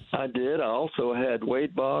you not? I did. I also had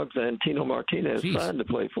Wade Boggs and Tino Martinez signed to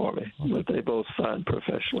play for me, but they both signed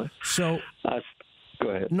professionally. So, go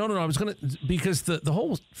ahead. No, I was going to, because the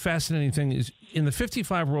whole fascinating thing is in the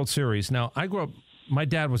 55 World Series. Now, I grew up, my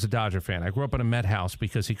dad was a Dodger fan. I grew up in a Met house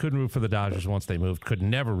because he couldn't root for the Dodgers once they moved, could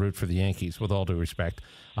never root for the Yankees, with all due respect.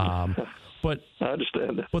 But I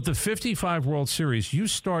understand that. But the 55 World Series, you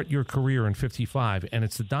start your career in 55, and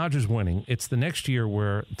it's the Dodgers winning. It's the next year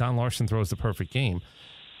where Don Larson throws the perfect game.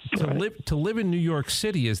 To live in New York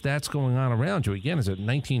City as that's going on around you, again, as a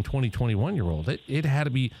 19, 20, 21-year-old, it had to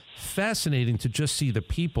be fascinating to just see the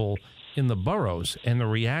people in the boroughs and the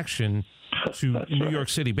reaction to New York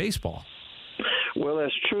City baseball. Well,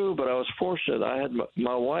 that's true, but I was fortunate. I had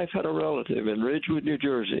my wife had a relative in Ridgewood, New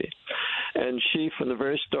Jersey, and she, from the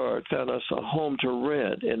very start, found us a home to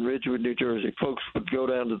rent in Ridgewood, New Jersey. Folks would go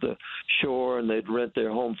down to the shore, and they'd rent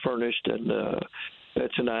their home furnished, and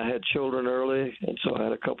Betsy and I had children early, and so I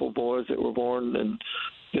had a couple of boys that were born in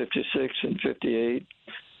 56 and 58,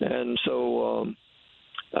 and so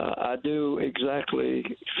I do exactly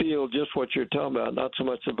feel just what you're talking about, not so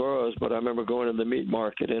much the boroughs, but I remember going to the meat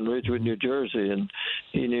market in Ridgewood, New Jersey, and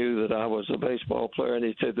he knew that I was a baseball player, and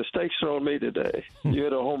he said, the stakes are on me today. You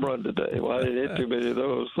hit a home run today. Well, I didn't hit too many of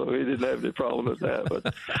those, so he didn't have any problem with that.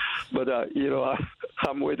 But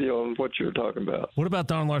I'm with you on what you're talking about. What about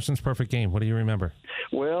Don Larson's perfect game? What do you remember?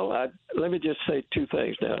 Well, let me just say two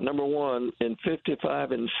things now. Number one, in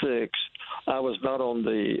 55 and 6, I was on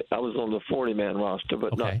the 40-man roster,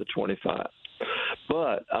 but not the 25.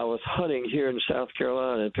 But I was hunting here in South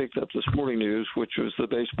Carolina and picked up the Sporting News, which was the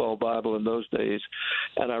baseball Bible in those days,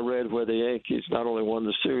 and I read where the Yankees not only won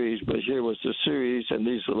the series, but here was the series, and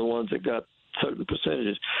these are the ones that got certain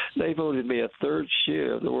percentages. They voted me a third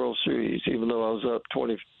share of the World Series, even though I was up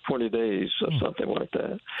 20 days or something like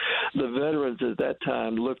that. The veterans at that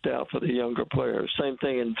time looked out for the younger players. Same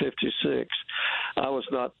thing in 56. I was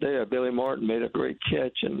not there. Billy Martin made a great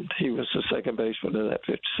catch, and he was the second baseman in that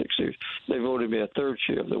 56 series. They voted me a third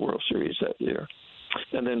share of the World Series that year.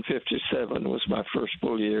 And then 57 was my first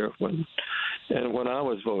full year when I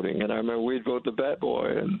was voting. And I remember we'd vote the Bat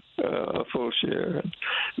Boy and a full share.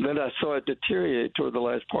 And then I saw it deteriorate toward the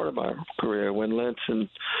last part of my career when Lentz and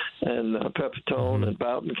Pepitone and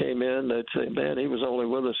Boughton came in. They'd say, man, he was only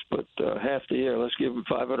with us but half the year. Let's give him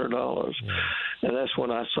 $500. Yeah. And that's when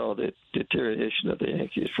I saw the deterioration of the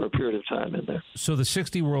Yankees for a period of time in there. So the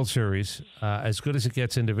 60 World Series, as good as it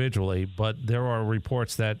gets individually, but there are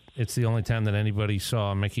reports that it's the only time that anybody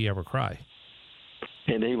saw Mickey ever cry.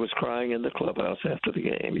 And he was crying in the clubhouse after the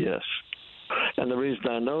game, yes. And the reason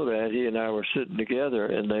I know that, he and I were sitting together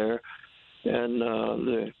in there, and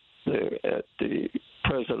the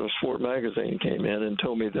president of Sport Magazine came in and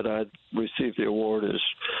told me that I'd received the award as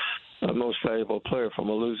most valuable player from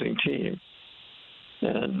a losing team.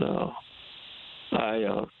 And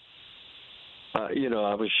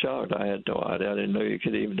I was shocked. I had no idea. I didn't know you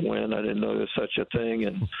could even win. I didn't know there was such a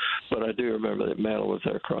thing. But I do remember that Mantle was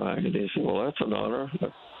there crying, and he said, "Well, that's an honor."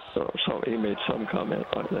 So he made some comment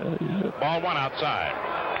like that. He said, Ball one outside.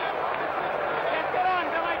 Just get on,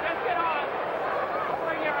 Billy. Just get on.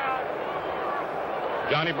 Bring you out.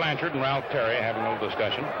 Johnny Blanchard and Ralph Terry having a little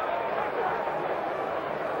discussion.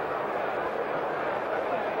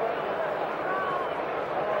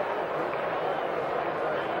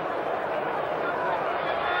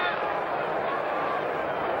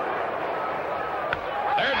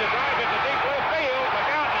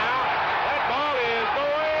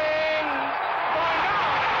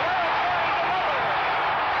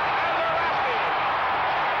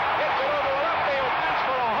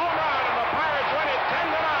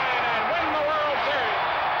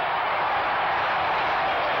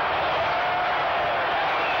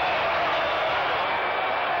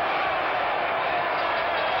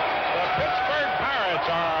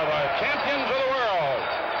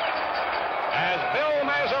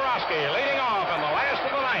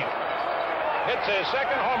 His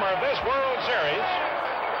second homer of this World Series,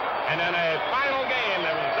 and in a final game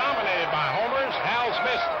that was dominated by homers, Hal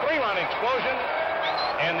Smith's three-run explosion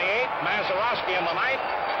in the 8th, Mazeroski in the 9th,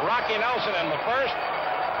 Rocky Nelson in the 1st,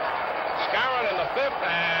 Skowron in the 5th,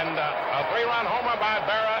 and a three-run homer by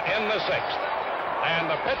Berra in the 6th. And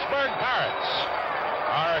the Pittsburgh Pirates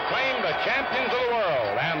are acclaimed the champions of the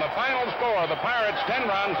world, and the final score, the Pirates 10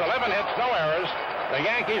 runs, 11 hits, no errors, the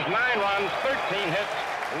Yankees 9 runs, 13 hits,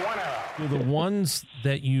 1 error. Do the ones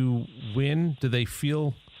that you win, do they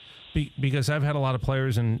feel, because I've had a lot of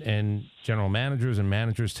players and general managers and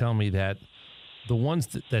managers tell me that the ones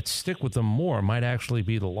that stick with them more might actually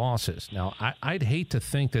be the losses. Now, I'd hate to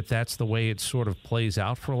think that that's the way it sort of plays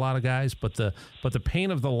out for a lot of guys, but the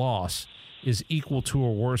pain of the loss is equal to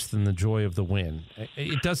or worse than the joy of the win.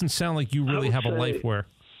 It doesn't sound like you really have a life where...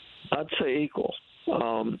 I'd say equal.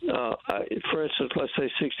 For instance, let's say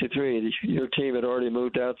 63, your team had already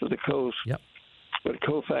moved out to the coast, but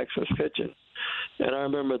Koufax was pitching. And I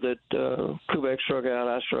remember that Kubek struck out,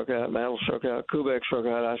 I struck out, Mantle struck out, Kubek struck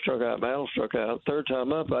out, I struck out, Mantle struck out. Third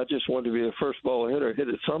time up, I just wanted to be a first ball hitter, hit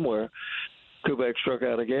it somewhere. Kubek struck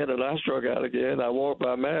out again, and I struck out again. I walked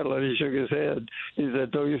by Mantle, and he shook his head. He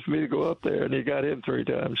said, "No use for me to go up there," and he got him 3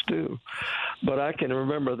 times, too. But I can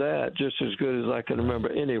remember that just as good as I can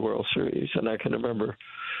remember any World Series, and I can remember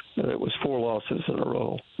that it was 4 losses in a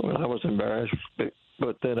row. When I was embarrassed,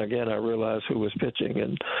 but then again, I realized who was pitching,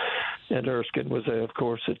 and Erskine was there, of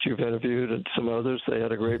course, that you've interviewed, and some others. They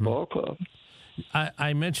had a great ball club.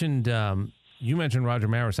 I mentioned... You mentioned Roger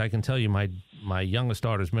Maris. I can tell you my youngest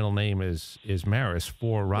daughter's middle name is Maris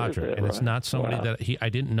for Roger, and it's not somebody that I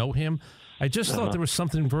didn't know him. I just thought there was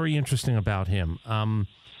something very interesting about him. Can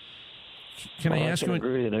I ask you? I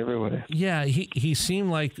agree in every way. Yeah, he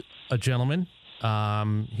seemed like a gentleman.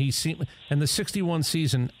 He seemed, and the 61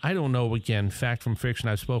 season, I don't know, again, fact from fiction.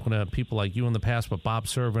 I've spoken to people like you in the past, but Bob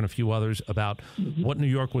Serv and a few others about what New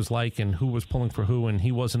York was like and who was pulling for who, and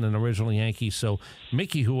he wasn't an original Yankee. So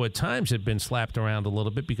Mickey, who at times had been slapped around a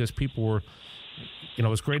little bit because people were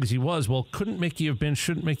as great as he was, well, shouldn't Mickey have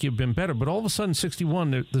been better? But all of a sudden,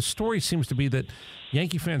 61, the story seems to be that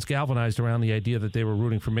Yankee fans galvanized around the idea that they were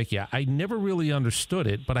rooting for Mickey. I never really understood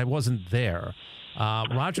it, but I wasn't there.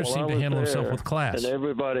 Roger seemed to handle himself with class. And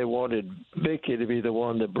everybody wanted Mickey to be the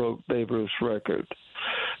one that broke Babe Ruth's record.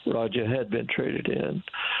 Roger had been traded in.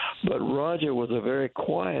 But Roger was a very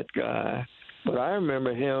quiet guy. But I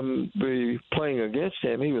remember him playing against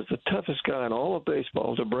him. He was the toughest guy in all of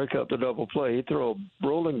baseball to break up the double play. He'd throw a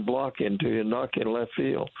rolling block into you and knock you in left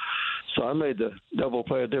field. So I made the double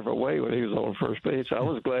play a different way when he was on first base. I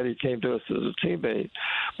was glad he came to us as a teammate.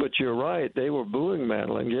 But you're right. They were booing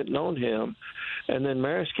Mantle and getting on him. And then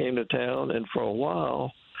Maris came to town, and for a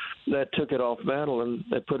while that took it off Mantle and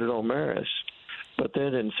they put it on Maris. But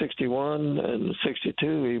then in 61 and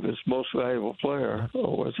 62, he was most valuable player.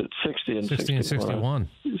 Or was it 60 and 60 and 61?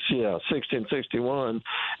 Yeah, 60 and 61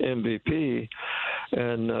 MVP.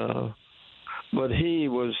 And but he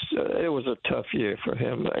was it was a tough year for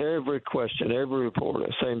him. Every question, every reporter,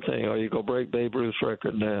 same thing. Are you going to break Babe Ruth's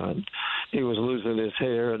record now? And he was losing his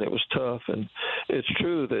hair, and it was tough. And it's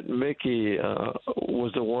true that Mickey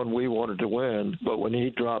was the one we wanted to win, but when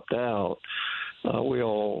he dropped out,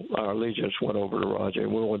 our allegiance went over to Roger,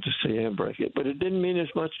 and we wanted to see him break it. But it didn't mean as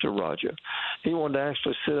much to Roger. He wanted to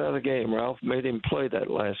actually sit out of the game. Ralph made him play that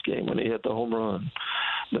last game when he hit the home run.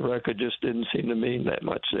 The record just didn't seem to mean that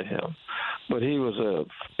much to him. But he was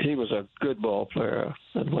a good ball player.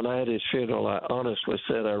 And when I had his funeral, I honestly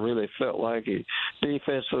said I really felt like he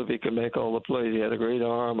defensively could make all the plays. He had a great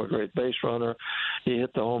arm, a great base runner. He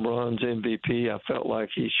hit the home runs, MVP. I felt like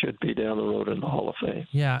he should be down the road in the Hall of Fame.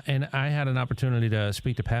 Yeah, and I had an opportunity to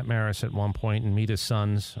speak to Pat Maris at one point and meet his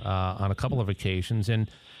sons on a couple of occasions, and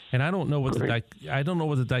I don't know what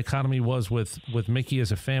the dichotomy was with Mickey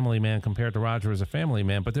as a family man compared to Roger as a family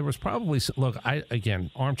man, but there was probably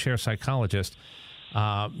armchair psychologist.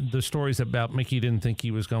 The stories about Mickey didn't think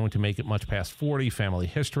he was going to make it much past 40, family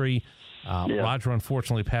history. Roger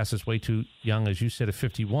unfortunately passes way too young, as you said, at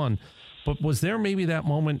 51. But was there maybe that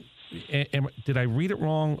moment? Did I read it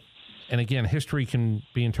wrong? And again, history can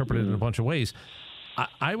be interpreted in a bunch of ways.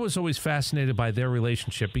 I was always fascinated by their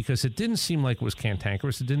relationship because it didn't seem like it was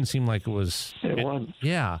cantankerous. It didn't seem like it was. It wasn't.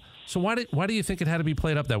 Yeah. So why do you think it had to be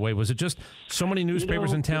played up that way? Was it just so many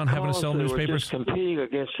newspapers in town having to sell newspapers? They were just competing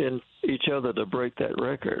against each other to break that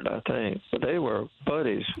record, I think. But they were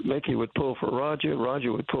buddies. Mickey would pull for Roger.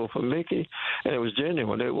 Roger would pull for Mickey. And it was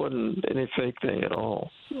genuine. It wasn't any fake thing at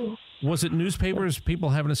all. Was it newspapers, people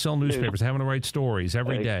having to sell newspapers, having to write stories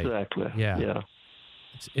every day? Exactly. Yeah.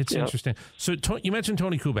 It's interesting. So you mentioned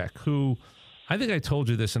Tony Kubek, who I think I told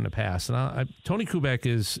you this in the past. And Tony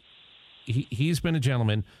Kubek he's been a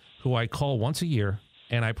gentleman who I call once a year,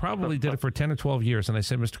 and I probably did it for 10 or 12 years. And I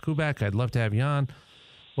said, Mr. Kubek, I'd love to have you on.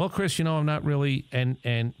 Well, Chris, I'm not really, and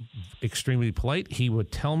extremely polite. He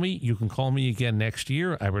would tell me, you can call me again next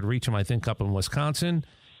year. I would reach him, I think, up in Wisconsin.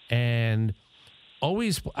 And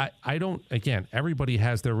always, I don't, again, everybody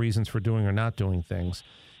has their reasons for doing or not doing things.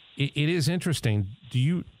 It is interesting. Do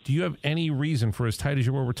you have any reason, for as tight as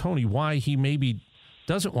you were with Tony, why he maybe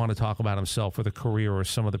doesn't want to talk about himself or the career or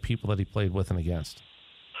some of the people that he played with and against?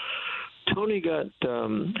 Tony got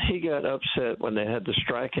upset when they had the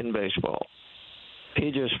strike in baseball.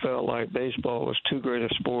 He just felt like baseball was too great a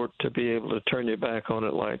sport to be able to turn your back on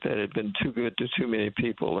it like that. It had been too good to too many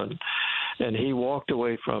people, and he walked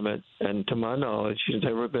away from it. And to my knowledge, he's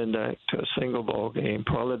never been back to a single ball game.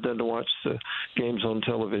 Probably doesn't watch the games on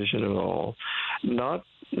television at all. Not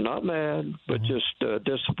mad, but just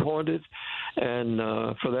disappointed. And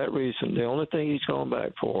for that reason, the only thing he's gone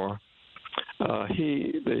back for.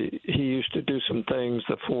 He used to do some things,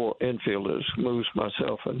 the four infielders, Moose,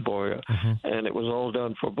 myself, and Boyer, and it was all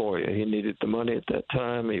done for Boyer. He needed the money at that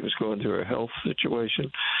time. He was going through a health situation,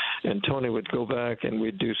 and Tony would go back and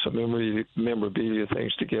we'd do some memorabilia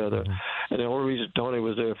things together. And the only reason Tony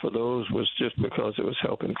was there for those was just because it was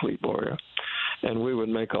helping Clete Boyer. And we would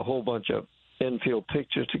make a whole bunch of infield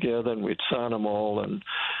pictures together, and we'd sign them all, and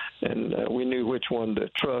we knew which one to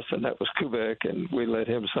trust, and that was Kubek, and we let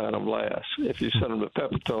him sign them last. If you sent him to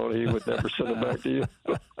Pepitone, he would never send them back to you.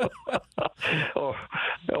 or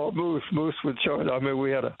Moose would charge. I mean,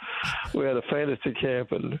 we had a fantasy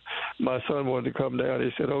camp, and my son wanted to come down.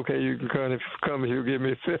 He said, "Okay, you can come here. Give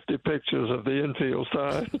me 50 pictures of the infield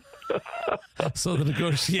signed." So the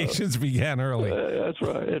negotiations began early. That's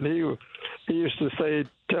right, and he used to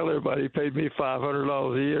tell everybody he paid me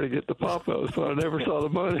 $500 a year to get the Pompos, but I never saw the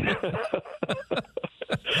money.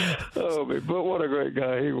 But what a great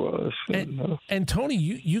guy he was. And Tony,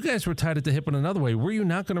 you guys were tied at the hip in another way. Were you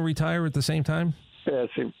not going to retire at the same time? Yes,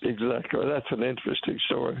 exactly. That's an interesting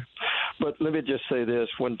story. But let me just say this.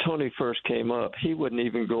 When Tony first came up, he wouldn't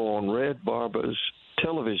even go on Red Barber's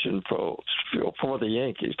television for the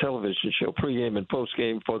Yankees, television show, pregame and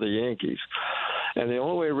postgame for the Yankees. And the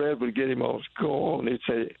only way Red would get him off to go on, he'd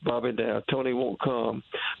say, Bobby, now, Tony won't come.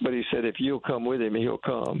 But he said, if you'll come with him, he'll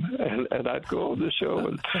come. And I'd go on the show,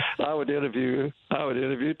 and I would interview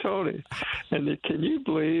Tony. And can you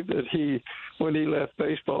believe that when he left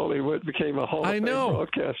baseball, he became a Hall of Fame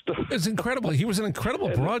broadcaster? It's incredible. He was an incredible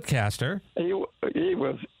broadcaster. He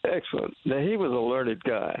was excellent. Now, he was a learned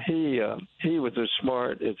guy. He was as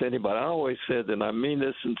smart as anybody. I always said, and I mean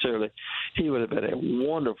this sincerely, he would have been a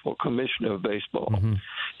wonderful commissioner of baseball. Mm-hmm.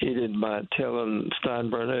 He didn't mind telling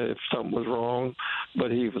Steinbrenner if something was wrong, but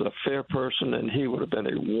he was a fair person, and he would have been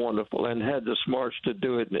a wonderful and had the smarts to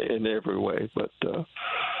do it in every way. But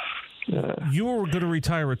you were going to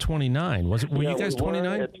retire at 29. Were you guys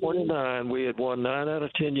 29? At 29, we had won 9 out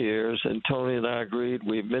of 10 years, and Tony and I agreed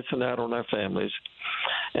we were missing out on our families.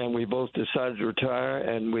 And we both decided to retire,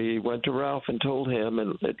 and we went to Ralph and told him,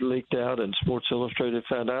 and it leaked out, and Sports Illustrated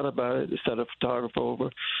found out about it. They sent a photographer over.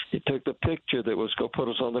 He took the picture that was going to put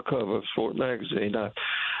us on the cover of Sport Magazine.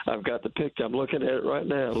 I've got the picture. I'm looking at it right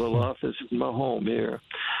now, a little office in my home here.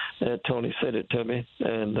 And Tony sent it to me.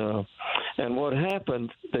 And what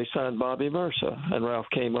happened, they signed Bobby Mercer, and Ralph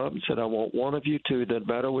came up and said, I want one of you two, doesn't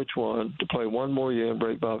matter which one, to play one more year and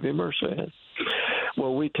break Bobby Mercer in.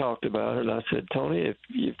 Well, we talked about it, and I said, Tony,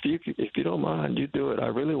 if you don't mind, you do it. I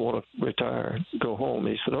really want to retire, go home.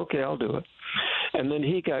 He said, okay, I'll do it. And then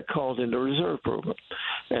he got called into the reserve program,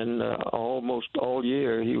 and almost all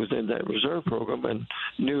year he was in that reserve program and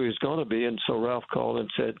knew he was going to be. And so Ralph called and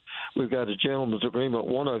said, we've got a gentleman's agreement.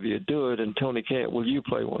 One of you do it, and Tony can't. Will you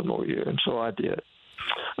play one more year? And so I did.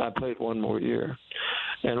 I played one more year.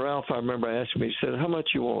 And Ralph, I remember asking me, he said, how much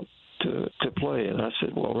you want to play? And I said,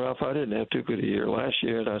 well, Ralph, I didn't have too good a year last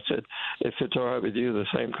year. And I said, if it's all right with you, the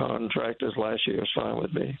same contract as last year is fine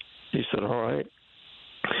with me. He said, all right.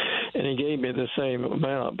 And he gave me the same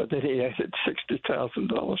amount, but then he added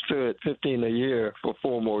 $60,000 to it, $15,000 a year for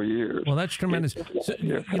 4 more years. Well, that's tremendous. So,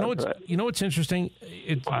 you know what's interesting?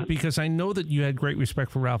 Because I know that you had great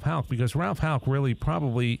respect for Ralph Houck, because Ralph Houck really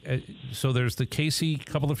probably so there's the Casey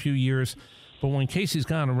couple of few years, but when Casey's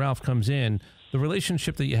gone and Ralph comes in, the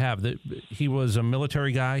relationship that you have, that he was a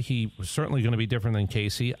military guy, he was certainly going to be different than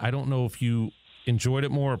Casey. I don't know if you enjoyed it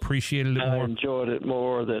more, appreciated it more. I enjoyed it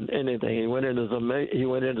more than anything. He went in as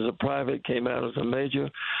a private, came out as a major.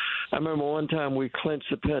 I remember one time we clinched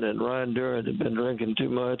the pennant. Ryan Durant had been drinking too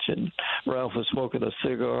much, and Ralph was smoking a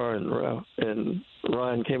cigar, and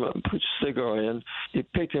Ryan came up and put a cigar in. He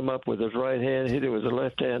picked him up with his right hand, hit him with his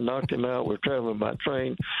left hand, knocked him out. We're traveling by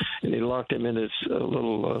train, and he locked him in his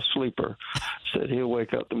little sleeper. Said he'll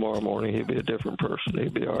wake up tomorrow morning. He'll be a different person. He'll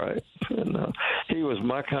be all right. And he was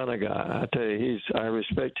my kind of guy. I tell you, I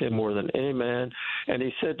respect him more than any man. And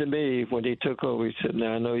he said to me when he took over, he said,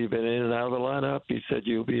 now I know you've been in and out of the lineup. He said,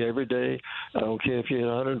 you'll be every day. I don't care if you're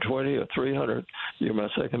 120 or 300. You're my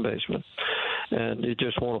second baseman. And you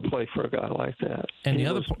just want to play for a guy like that. And he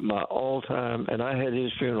was my all-time, and I had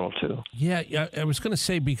his funeral too. Yeah, I was going to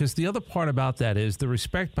say, because the other part about that is the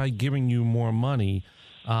respect by giving you more money,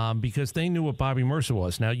 because they knew what Bobby Mercer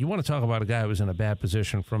was. Now, you want to talk about a guy who was in a bad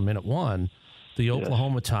position from minute one, the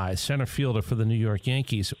Oklahoma ties, center fielder for the New York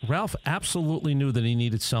Yankees. Ralph absolutely knew that he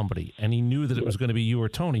needed somebody, and he knew that it was going to be you or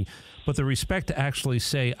Tony. But the respect to actually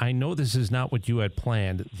say, I know this is not what you had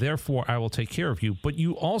planned, therefore I will take care of you. But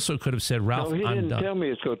you also could have said, Ralph, I'm done. He didn't tell me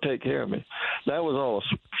it's going to take care of me. That was all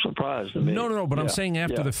a surprise to me. No, but I'm saying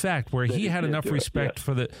after the fact, where he had enough respect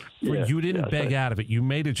for you didn't beg out of it. You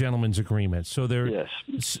made a gentleman's agreement. So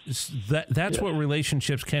that's what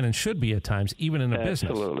relationships can and should be at times, even in a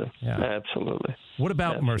business. Absolutely. What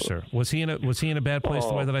about Mercer? Was he in a bad place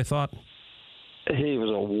the way that I thought? He was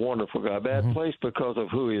a wonderful guy. Bad place because of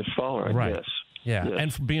who he was following. Right. Yes. Yeah, yes.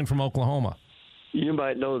 And being from Oklahoma. You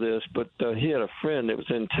might know this, but he had a friend that was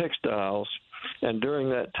in textiles, and during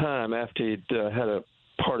that time, after he'd had a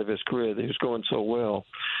part of his career that he was going so well,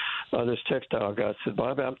 this textile guy said,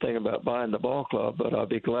 Bobby, I'm thinking about buying the ball club, but I'll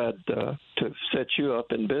be glad to set you up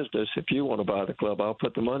in business. If you want to buy the club, I'll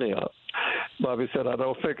put the money up. Bobby said, I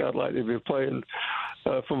don't think I'd like to be playing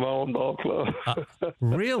for my own ball club.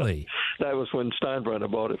 Really? That was when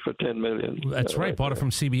Steinbrenner bought it for $10 million. That's right. Bought it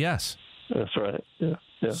from CBS. That's right. Yeah.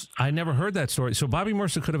 I never heard that story. So Bobby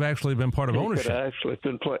Mercer could have actually been part of ownership. He could have actually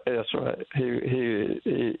been That's right.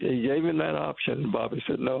 He gave him that option. Bobby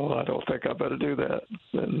said, no, I don't think I better do that.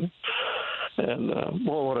 And And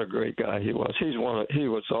boy, what a great guy he was. He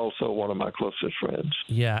was also one of my closest friends.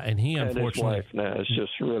 Yeah, and he unfortunately, and his wife now is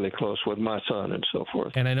just really close with my son and so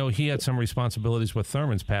forth. And I know he had some responsibilities with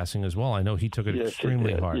Thurman's passing as well. I know he took it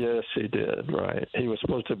extremely hard. Yes, he did. Right. He was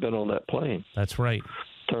supposed to have been on that plane. That's right.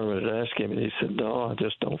 Thurman had asked him, and he said, "No, I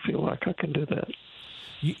just don't feel like I can do that."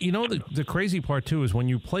 You know, the crazy part, too, is when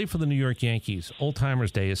you play for the New York Yankees, Old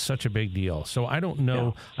Timers Day is such a big deal. So I don't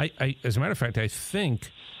know. Yeah. I as a matter of fact, I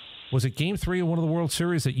think, was it Game 3 of one of the World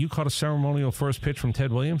Series that you caught a ceremonial first pitch from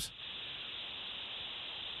Ted Williams?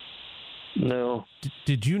 No.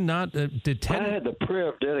 Did you not? Did Ted? I had the prayer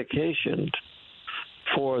of dedication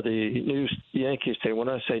for the new Yankees team. When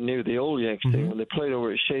I say new, the old Yankees team, when they played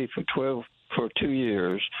over at Shea for 2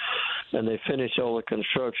 years, and they finished all the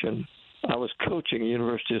construction. I was coaching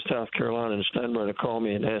University of South Carolina, and Steinbrenner called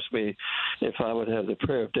me and asked me if I would have the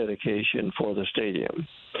prayer of dedication for the stadium.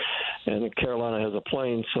 And Carolina has a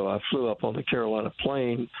plane, so I flew up on the Carolina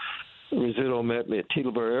plane. Rizzuto met me at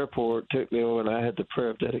Teterboro Airport, took me over, and I had the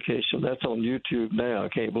prayer of dedication. That's on YouTube now. I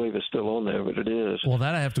can't believe it's still on there, but it is. Well,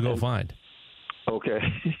 that I have to go find. Okay.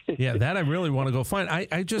 Yeah, that I really want to go find.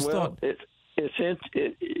 I just thought...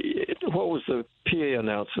 what was the PA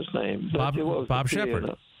announcer's name? Bob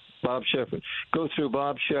Shepard. Bob Shepard. Go through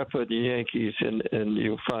Bob Shepard, the Yankees, and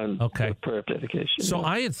you'll find the prayer of dedication. So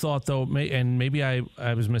I had thought, though, and maybe I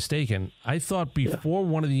was mistaken, I thought before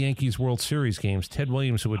one of the Yankees World Series games, Ted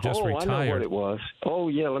Williams, who had just retired. I know what it was. Oh,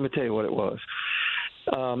 yeah, let me tell you what it was.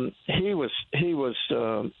 He was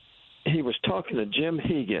talking to Jim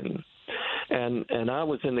Hegan, and I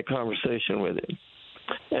was in the conversation with him.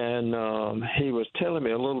 And he was telling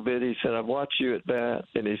me a little bit. He said, "I've watched you at bat,"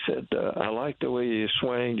 and he said, "I like the way you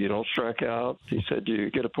swing. You don't strike out." He said, "You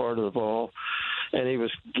get a part of the ball," and he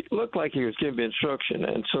looked like he was giving me instruction.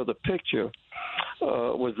 And so the picture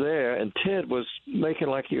was there, and Ted was making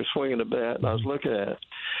like he was swinging the bat, and I was looking at it,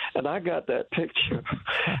 and I got that picture,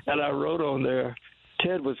 and I wrote on there,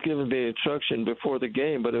 Ted was giving me instruction before the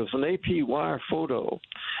game, but it was an AP wire photo,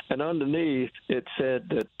 and underneath it said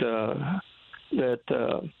that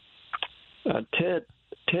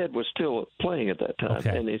Ted was still playing at that time,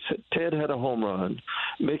 and he said Ted had a home run,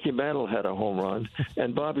 Mickey Mantle had a home run,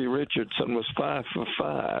 and Bobby Richardson was 5 for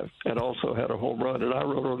 5 and also had a home run. And I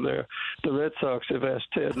wrote on there, the Red Sox have asked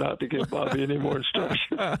Ted not to give Bobby any more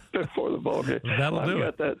instruction before the ball game. That'll do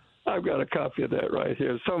it. I've got a copy of that right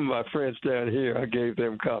here. Some of my friends down here, I gave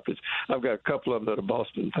them copies. I've got a couple of them that are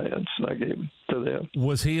Boston fans, and I gave them to them.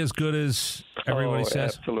 Was he as good as everybody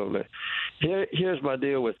says? Absolutely. Here's my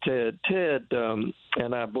deal with Ted. Ted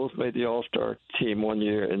and I both made the All-Star team one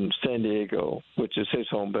year in San Diego, which is his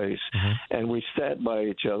home base, and we sat by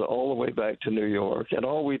each other all the way back to New York, and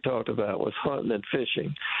all we talked about was hunting and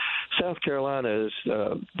fishing. South Carolina is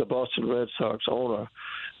the Boston Red Sox owner.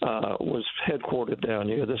 Was headquartered down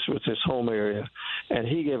here. This was his home area. And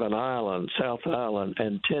he gave an island, South Island,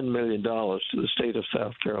 and $10 million to the state of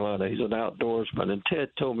South Carolina. He's an outdoorsman. And Ted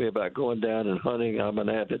told me about going down and hunting. I'm an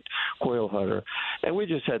avid quail hunter. And we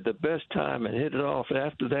just had the best time and hit it off. And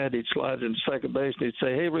after that, he'd slide into second base and he'd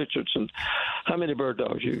say, "Hey, Richardson, how many bird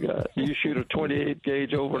dogs you got? You shoot a 28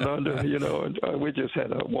 gauge over and under?" You know, and we just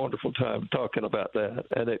had a wonderful time talking about that.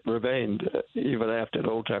 And it remained even after the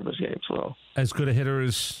Old Timers game. So, as good a hitter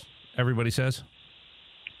as everybody says?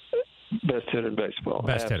 Best hitter in baseball.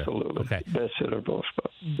 Best Absolutely. hitter. Okay. Best hitter in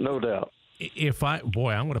baseball. No doubt.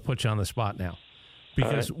 I'm going to put you on the spot now.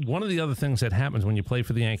 Because one of the other things that happens when you play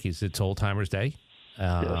for the Yankees, it's Old Timers Day.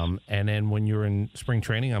 Yes. And then when you're in spring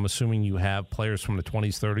training, I'm assuming you have players from the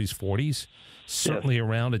 20s, 30s, 40s, certainly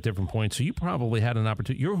around at different points. So you probably had an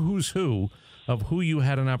opportunity. Your who's who of who you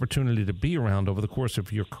had an opportunity to be around over the course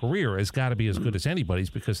of your career has got to be as good as anybody's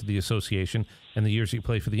because of the association and the years you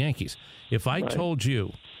played for the Yankees. If I told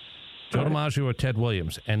you Joe DiMaggio or Ted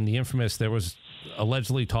Williams, and the infamous, there was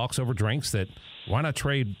allegedly talks over drinks that why not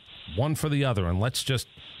trade one for the other and let's just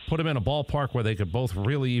put them in a ballpark where they could both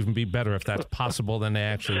really even be better if that's possible than they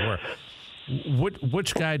actually were.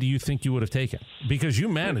 Which guy do you think you would have taken? Because you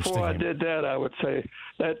managed Before to. I did that, I would say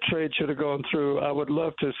that trade should have gone through. I would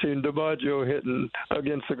love to have seen DiMaggio hitting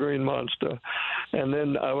against the Green Monster. And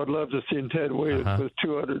then I would love to have seen Ted Williams with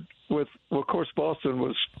 200. Of course, Boston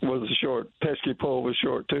was short. Pesky Pole was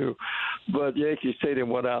short, too. But Yankee Stadium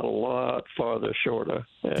went out a lot farther shorter.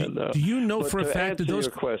 And, do you know for a fact that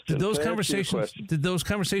those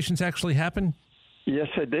conversations actually happen? Yes,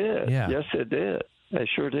 they did. Yeah. Yes, they did. They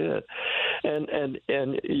sure did. And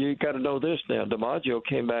you got to know this now. DiMaggio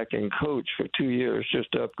came back and coached for 2 years just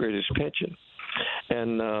to upgrade his pension.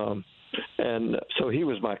 And so he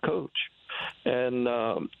was my coach.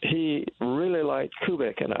 And he really liked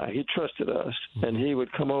Kubek and I. He trusted us, and he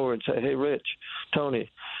would come over and say, "Hey, Rich, Tony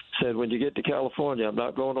said, when you get to California, I'm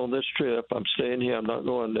not going on this trip. I'm staying here. I'm not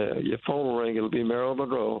going there. Your phone will ring. It'll be Marilyn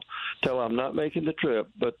Monroe. Tell her I'm not making the trip,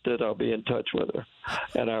 but that I'll be in touch with her."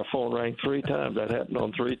 And our phone rang 3 times. That happened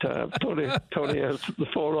on 3 times. Tony answered the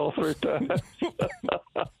phone all 3 times.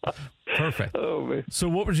 Perfect. Oh, man. So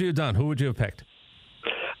what would you have done? Who would you have picked?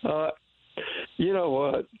 You know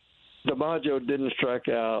what? DiMaggio didn't strike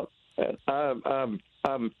out. And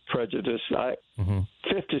I'm prejudiced.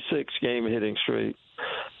 56 game hitting streak,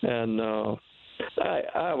 and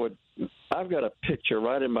I've got a picture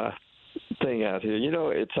right in my thing out here. You know,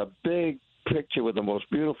 it's a big picture with the most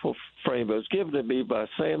beautiful frame. It was given to me by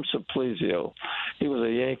Sam Simplizio. He was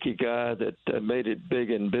a Yankee guy that made it big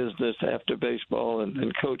in business after baseball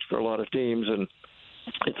and coached for a lot of teams. And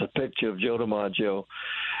it's a picture of Joe DiMaggio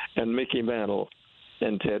and Mickey Mantle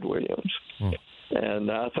and Ted Williams.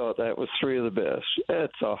 And I thought that was 3 of the best.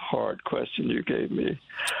 That's a hard question you gave me,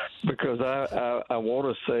 because I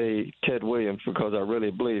want to say Ted Williams because I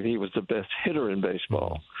really believe he was the best hitter in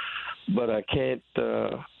baseball. But I can't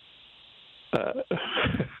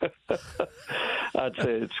I'd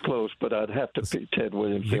say it's close, but I'd have to pick Ted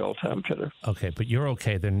Williams, the all-time hitter. Okay, but you're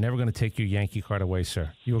okay. They're never going to take your Yankee card away,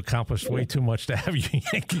 sir. You accomplished way too much to have your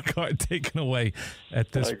Yankee card taken away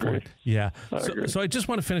at this point. Yeah. So I just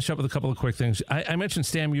want to finish up with a couple of quick things. I mentioned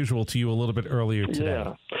Stan Musial to you a little bit earlier today.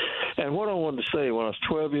 Yeah. And what I wanted to say, when I was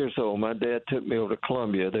 12 years old, my dad took me over to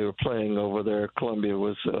Columbia. They were playing over there. Columbia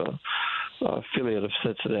was affiliate of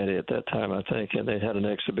Cincinnati at that time, I think, and they had an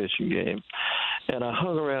exhibition game. And I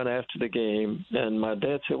hung around after the game, and my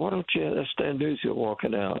dad said, "Why don't you?" That's Stan Musial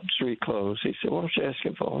walking out, street clothes. He said, "Why don't you ask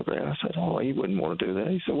him for autograph?" I said, "Oh, he wouldn't want to do that."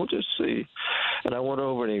 He said, "Well, just see." And I went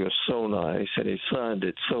over, and he was so nice, and he signed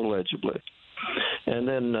it so legibly. And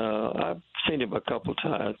then I've seen him a couple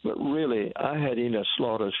times, but really, I had Enos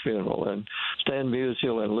Slaughter's funeral, and Stan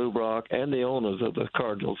Musial and Lou Brock and the owners of the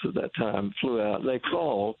Cardinals at that time flew out. They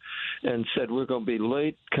called and said, "We're going to be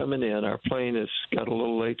late coming in. Our plane has got a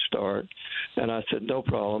little late start." And I said, "No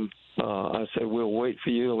problem." I said, "We'll wait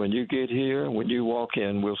for you. When you get here, when you walk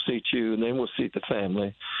in, we'll seat you, and then we'll seat the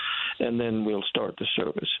family, and then we'll start the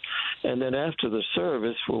service." And then after the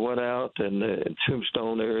service, we went out in the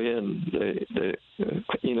Tombstone area, and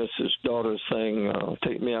Enos's daughter sang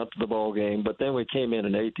 "Take Me Out to the Ball Game." But then we came in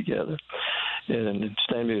and ate together. And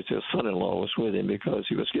Stan Musial's son-in-law was with him because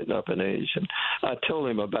he was getting up in age. And I told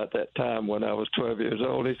him about that time when I was 12 years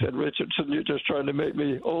old. He said, "Richardson, you're just trying to make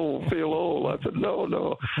me feel old." I said,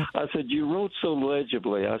 No. I said, "You wrote so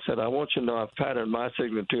legibly." I said, "I want you to know I've patterned my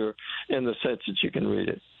signature in the sense that you can read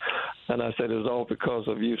it." And I said, "It was all because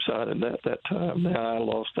of you signing that time." Now, I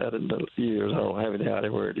lost that in the years. I don't have any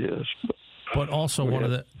idea where it is. But also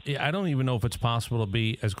I don't even know if it's possible to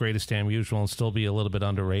be as great as Stan Musial and still be a little bit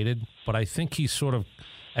underrated. But I think he sort of,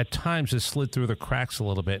 at times, has slid through the cracks a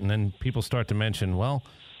little bit. And then people start to mention,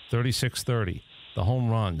 36-30, the home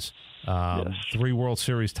runs, 3 World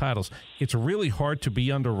Series titles. It's really hard to be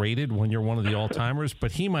underrated when you're one of the all-timers,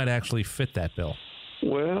 but he might actually fit that bill.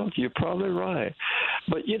 Well, you're probably right.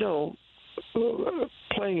 But, you know,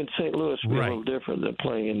 playing in St. Louis would be a little different than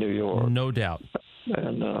playing in New York. No doubt.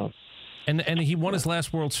 And he won his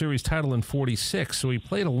last World Series title in 46, so he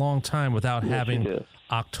played a long time without having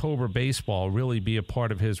October baseball really be a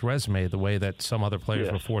part of his resume the way that some other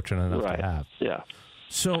players were fortunate enough to have. Yeah.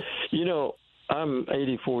 So, you know, I'm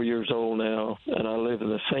 84 years old now, and I live in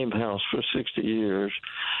the same house for 60 years,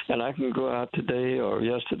 and I can go out today or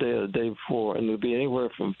yesterday or the day before, and there'll be anywhere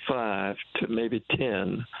from 5 to maybe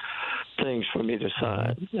 10 things for me to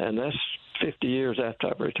sign, and that's 50 years after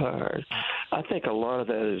I've retired. I think a lot of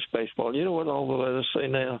that is baseball. You know what all the letters say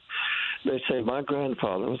now? They say, "My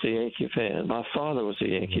grandfather was a Yankee fan. My father was a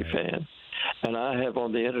Yankee fan." And I have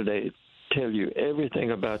on the internet tell you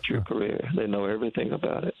everything about your career. They know everything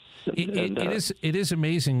about it. It is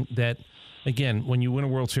amazing that, again, when you win a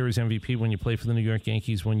World Series MVP, when you play for the New York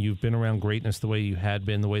Yankees, when you've been around greatness the way you had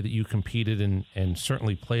been, the way that you competed and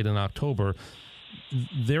certainly played in October,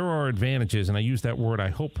 there are advantages, and I use that word, I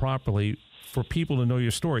hope properly, for people to know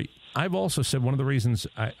your story. I've also said one of the reasons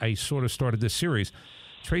I sort of started this series,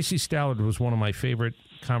 Tracy Stallard was one of my favorite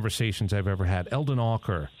conversations I've ever had. Eldon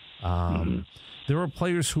Alker. There are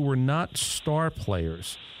players who were not star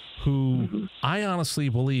players who I honestly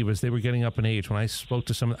believe as they were getting up in age, when I spoke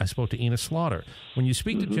to Enos Slaughter. When you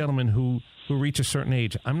speak to gentlemen who reach a certain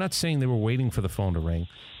age, I'm not saying they were waiting for the phone to ring,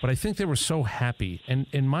 but I think they were so happy.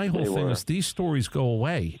 And my whole thing is these stories go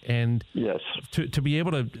away. And to be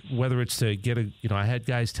able to, whether it's to get I had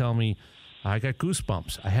guys tell me, I got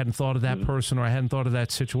goosebumps. I hadn't thought of that person, or I hadn't thought of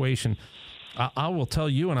that situation. I will tell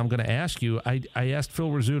you, and I'm going to ask you, I asked Phil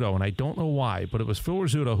Rizzuto, and I don't know why, but it was Phil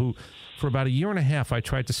Rizzuto who, for about a year and a half, I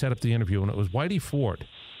tried to set up the interview, and it was Whitey Ford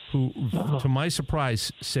who, to my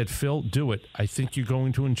surprise, said, Phil, do it. I think you're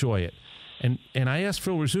going to enjoy it. And I asked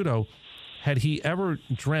Phil Rizzuto, had he ever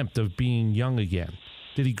dreamt of being young again?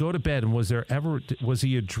 Did he go to bed, and was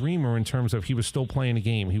he a dreamer in terms of he was still playing a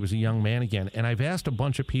game? He was a young man again. And I've asked a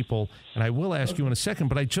bunch of people, and I will ask you in a second,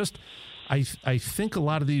 but I think a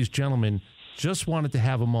lot of these gentlemen just wanted to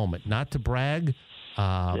have a moment, not to brag,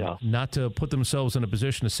 not to put themselves in a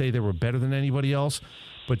position to say they were better than anybody else,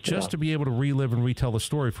 but just to be able to relive and retell the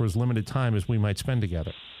story for as limited time as we might spend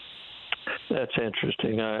together. That's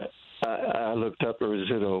interesting. I looked up at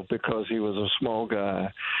Rizzuto because he was a small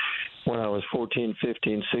guy. When I was 14,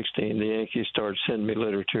 15, 16, the Yankees started sending me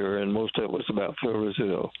literature, and most of it was about Phil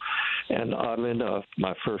Rizzuto. And oddly enough,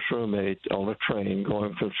 my first roommate on a train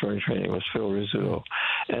going from spring training was Phil Rizzuto.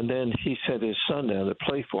 And then he sent his son down to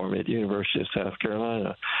play for me at the University of South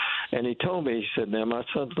Carolina. And he told me, he said, now, my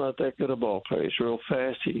son's not that good a ball player. He's real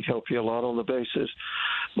fast. He can help you a lot on the bases.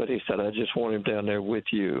 But he said, I just want him down there with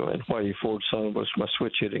you. And Whitey Ford's son was my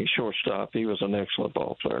switch-hitting shortstop. He was an excellent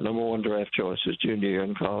ball player. Number one draft choice his junior year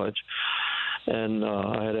in college. And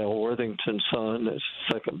I had Al Worthington's son as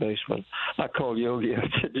second baseman. I called Yogi. I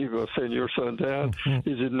said, you going to send your son down?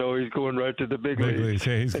 He said, no, he's going right to the big leagues.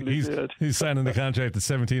 Yeah, he's signing the contract at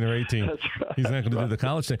 17 or 18. That's right. He's not going to do the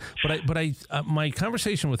college thing. But my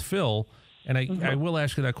conversation with Phil, and I will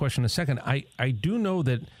ask you that question in a second, I do know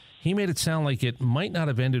that he made it sound like it might not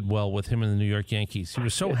have ended well with him in the New York Yankees. He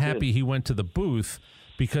was so happy he went to the booth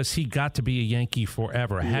because he got to be a Yankee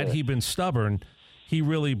forever. Had he been stubborn, he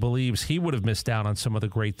really believes he would have missed out on some of the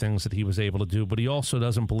great things that he was able to do, but he also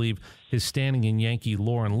doesn't believe his standing in Yankee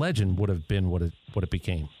lore and legend would have been what it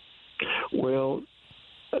became. Well,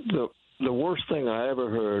 the worst thing I ever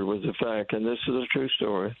heard was the fact, and this is a true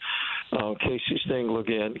story, Casey Stengel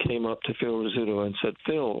again came up to Phil Rizzuto and said,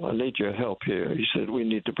 Phil, I need your help here. He said, we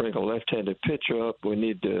need to bring a left-handed pitcher up. We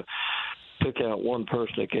need to pick out one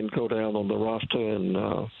person that can go down on the roster, and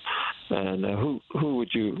who would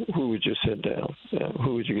you send down?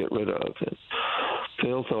 Who would you get rid of? And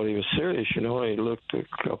Phil thought he was serious, and he looked at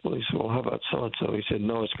a couple. He said, well, how about so-and-so? He said,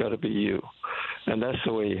 no, it's got to be you. And that's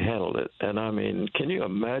the way he handled it. And, I mean, can you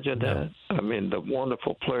imagine that? I mean, the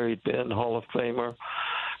wonderful player he'd been, Hall of Famer,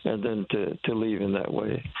 and then to leave in that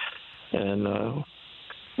way. And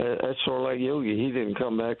that's sort of like Yogi. He didn't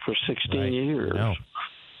come back for 16 years. No.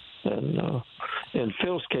 And in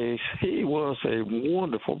Phil's case, he was a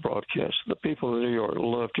wonderful broadcaster. The people in New York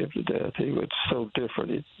loved him to death. He was so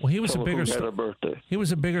different. He was a bigger star. He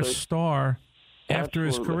was a bigger star after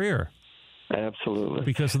his career. Absolutely.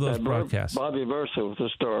 Because of those broadcasts. Bobby Versa was a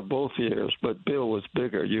star both years, but Bill was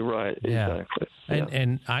bigger. You're right. Yeah. Exactly.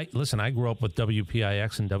 And I grew up with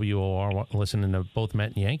WPIX and WOR listening to both Met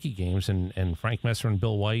and Yankee games, and Frank Messer and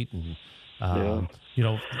Bill White. And,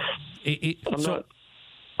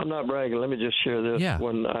 I'm not bragging. Let me just share this. Yeah.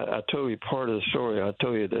 When I told you part of the story, I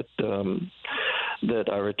told you that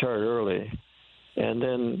I retired early. And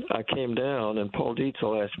then I came down, and Paul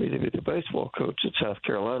Dietzel asked me to be the baseball coach at South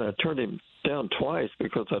Carolina. I turned him down twice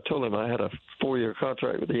because I told him I had a 4-year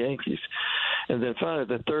contract with the Yankees. And then finally,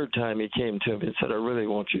 the third time he came to me and said, I really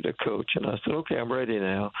want you to coach. And I said, okay, I'm ready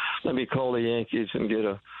now. Let me call the Yankees and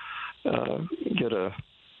get a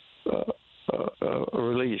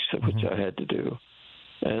release, which I had to do.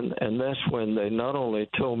 And that's when they not only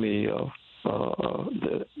told me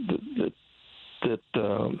that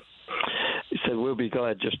he said, we'll be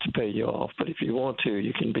glad just to pay you off, but if you want to,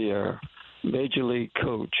 you can be our major league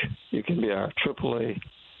coach, you can be our AAA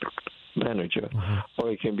manager,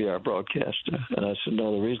 or you can be our broadcaster. And I said,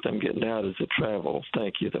 no, the reason I'm getting out is the travel.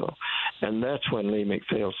 Thank you, though. And that's when Lee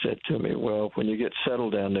McPhail said to me, well, when you get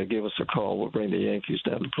settled down there, give us a call. We'll bring the Yankees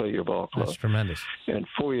down to play your ball club. That's tremendous. And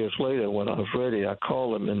 4 years later, when I was ready, I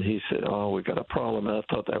called him, and he said, oh, we got a problem. And I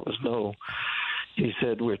thought that was no. He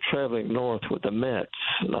said, we're traveling north with the Mets.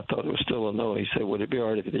 And I thought it was still a no. He said, would it be all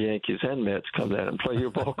right if the Yankees and Mets come down and play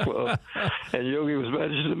your ball club? And Yogi was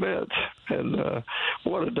managing the Mets. And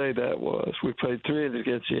what a day that was. We played 3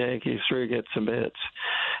 against the Yankees, 3 against the Mets.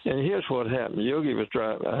 And here's what happened. Yogi was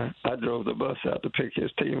driving. I drove the bus out to pick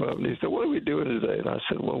his team up. And he said, what are we doing today? And I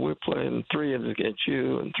said, well, we're playing 3 against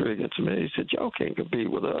you and 3 against the Mets. He said, y'all can't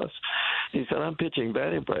compete with us. He said, I'm pitching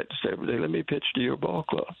batting practice every day. Let me pitch to your ball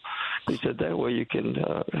club. He said, that way you can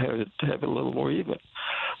have it a little more even.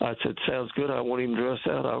 I said, sounds good. I want him dressed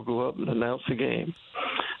out. I'll go up and announce the game.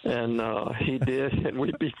 And he did, and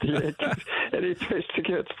we beat the Yankees. And he pitched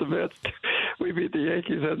against the Mets. We beat the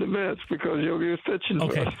Yankees and the Mets because Yogi was pitching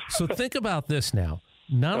for us. So think about this now.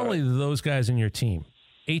 not only do those guys in your team,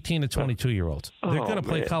 18 to 22-year-olds, they're going to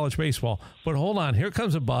play college baseball. But hold on, here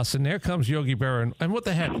comes a bus, and there comes Yogi Berra. And what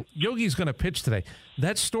the heck? Yogi's going to pitch today.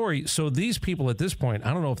 That story, so these people at this point,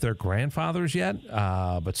 I don't know if they're grandfathers yet,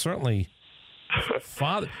 but certainly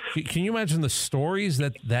father. Can you imagine the stories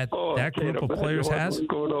that group of players has?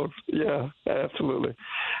 Going on. Yeah, absolutely.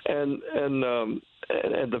 And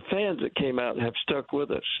the fans that came out have stuck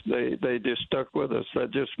with us. They just stuck with us.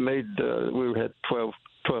 That just made we had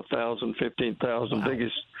 12,000, 15,000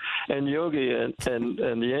 biggest. And Yogi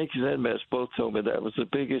and the Yankees and Mets both told me that was the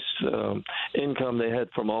biggest income they had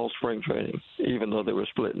from all spring training, even though they were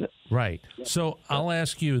splitting it. Right. So I'll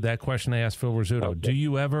ask you that question I asked Phil Rizzuto. Okay.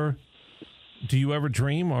 Do you ever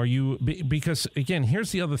dream? Are you, because again,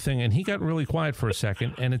 here's the other thing, and he got really quiet for a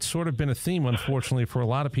second, and it's sort of been a theme, unfortunately, for a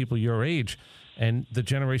lot of people your age and the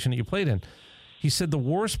generation that you played in. He said the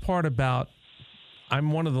worst part about,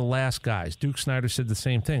 I'm one of the last guys. Duke Snider said the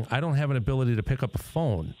same thing. I don't have an ability to pick up a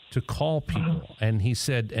phone to call people. And he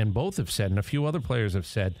said, and both have said, and a few other players have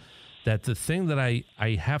said, that the thing that I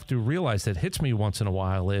have to realize that hits me once in a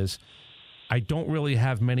while is I don't really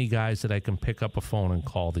have many guys that I can pick up a phone and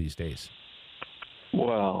call these days.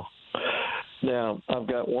 Wow. Now, I've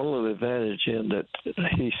got one little advantage in that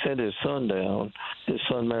he sent his son down. His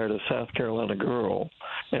son married a South Carolina girl.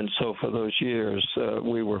 And so for those years,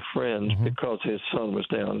 we were friends because his son was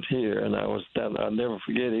down here. And I was down. I'll never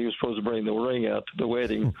forget, he was supposed to bring the ring out to the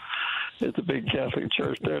wedding at the big Catholic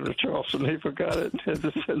church down in Charleston. He forgot it and had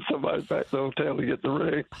to send somebody back to the hotel to get the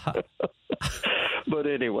ring. But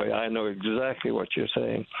anyway, I know exactly what you're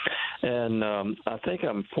saying. And I think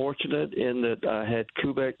I'm fortunate in that I had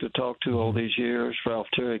Kubek to talk to all these years. Ralph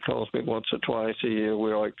Terry calls me once or twice a year.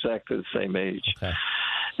 We're all exactly the same age. Okay.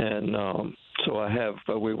 And so I have,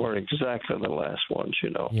 but we weren't exactly the last ones,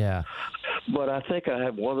 you know. Yeah. But I think I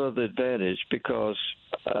have one other advantage because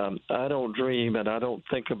I don't dream and I don't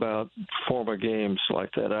think about former games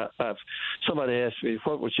like that. Somebody asked me,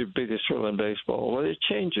 what was your biggest thrill in baseball? Well, it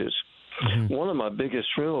changes. Mm-hmm. One of my biggest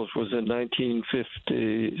thrills was in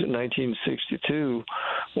 1962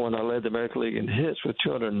 when I led the American League in hits with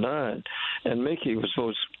 209, and Mickey was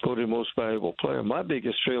voted most valuable player. My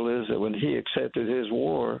biggest thrill is that when he accepted his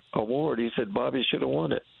award, he said Bobby should have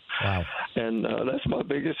won it. Wow. And that's my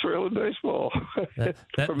biggest thrill in baseball.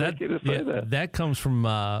 For Mickey to say that. That comes from,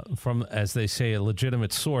 as they say, a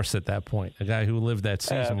legitimate source at that point, a guy who lived that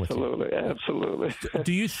season with you. Absolutely.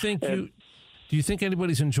 Do you think Do you think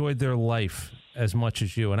anybody's enjoyed their life as much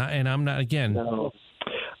as you? And I'm not, again. No.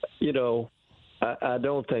 You know, I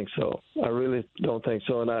don't think so. I really don't think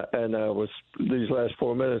so. And I was, these last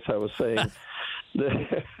 4 minutes, I was saying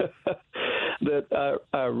that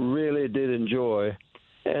I really did enjoy,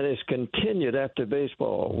 and it's continued after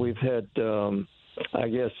baseball. We've had, I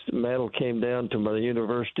guess, Mantle came down to my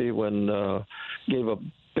university when gave a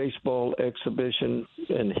baseball exhibition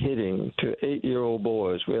and hitting to 8-year-old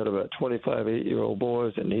boys. We had about 25 8-year-old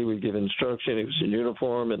boys, and he would give instruction. He was in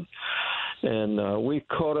uniform, and we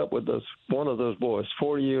caught up with one of those boys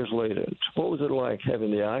 40 years later. What was it like having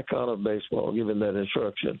the icon of baseball giving that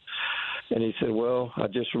instruction? And he said, well, I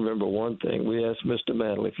just remember one thing. We asked Mr.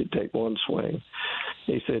 Mantle if he'd take one swing.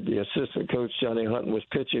 He said the assistant coach, Johnny Hunton, was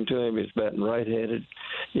pitching to him. He was batting right-handed.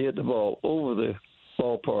 He hit the ball over the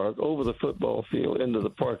ballpark, over the football field, into the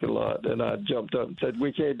parking lot, and I jumped up and said,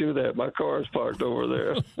 we can't do that. My car is parked over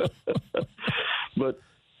there. But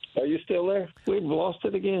are you still there? We've lost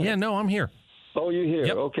it again. Yeah, no, I'm here. Oh, you're here?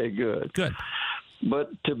 Yep. Okay, good.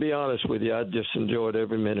 But to be honest with you, I just enjoyed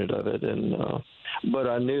every minute of it, and but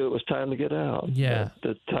I knew it was time to get out. Yeah. At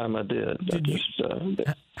the time I did.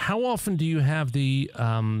 How often do you have the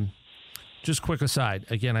just quick aside,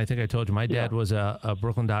 again, I think I told you, my dad was a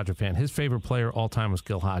Brooklyn Dodger fan. His favorite player all time was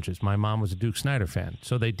Gil Hodges. My mom was a Duke Snider fan,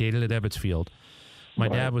 so they dated at Ebbets Field. My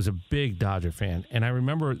dad was a big Dodger fan, and I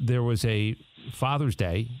remember there was a Father's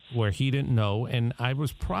Day where he didn't know, and I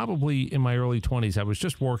was probably in my early 20s. I was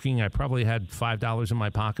just working. I probably had $5 in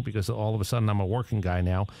my pocket because all of a sudden I'm a working guy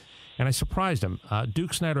now, and I surprised him.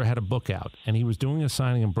 Duke Snider had a book out, and he was doing a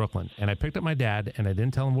signing in Brooklyn, and I picked up my dad, and I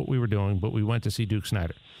didn't tell him what we were doing, but we went to see Duke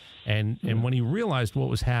Snider. And when he realized what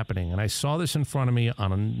was happening, and I saw this in front of me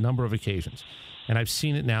on a number of occasions, and I've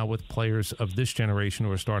seen it now with players of this generation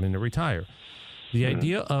who are starting to retire, the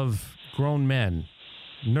idea of grown men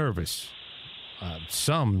nervous,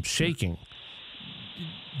 some shaking,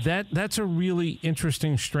 that's a really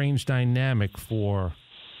interesting, strange dynamic for,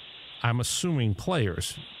 I'm assuming,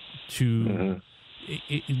 players to,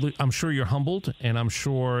 I'm sure you're humbled, and I'm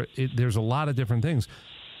sure there's a lot of different things.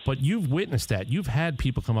 But you've witnessed that. You've had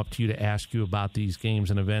people come up to you to ask you about these games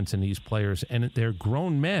and events and these players, and they're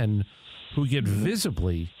grown men who get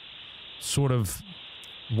visibly sort of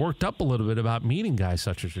worked up a little bit about meeting guys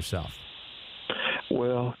such as yourself.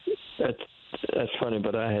 Well, that's funny,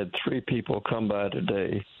 but I had 3 people come by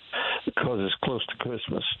today because it's close to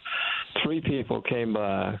Christmas. 3 people came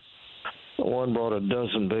by. One brought a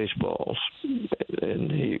dozen baseballs,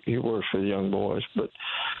 and he works with young boys. But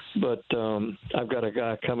I've got a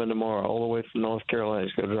guy coming tomorrow all the way from North Carolina.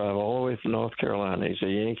 He's going to drive all the way from North Carolina. He's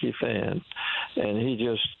a Yankee fan, and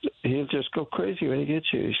he'll just go crazy when he gets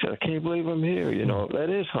here. He said, "I can't believe I'm here." You know, that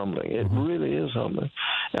is humbling. It really is humbling,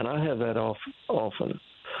 and I have that often.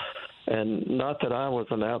 And not that I was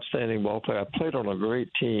an outstanding ball player. I played on a great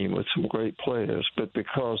team with some great players, but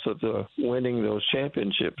because of the winning those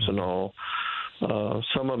championships and all,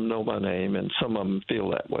 some of them know my name and some of them feel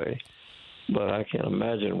that way. But I can't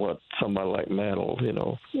imagine what somebody like Mantle, you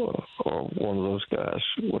know, or one of those guys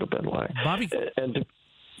would have been like. Bobby, go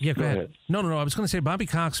ahead. No. I was going to say Bobby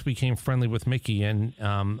Cox became friendly with Mickey, and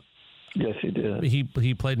yes, he did.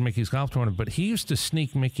 He played in Mickey's golf tournament, but he used to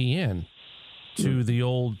sneak Mickey in to the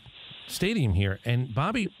old stadium here, and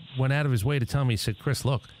Bobby went out of his way to tell me, he said, "Chris,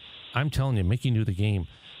 look, I'm telling you, Mickey knew the game.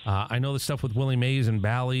 I know the stuff with Willie Mays and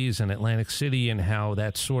Bally's and Atlantic City and how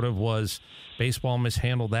that sort of was, baseball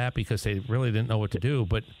mishandled that because they really didn't know what to do,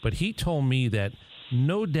 but he told me that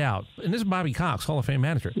no doubt, and this is Bobby Cox, Hall of Fame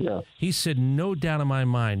manager, he said, no doubt in my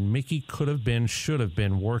mind, Mickey should have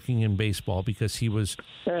been working in baseball because he was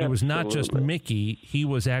not just Mickey, he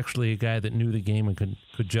was actually a guy that knew the game and could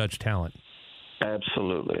judge talent."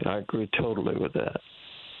 Absolutely. I agree totally with that.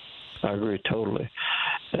 I agree totally.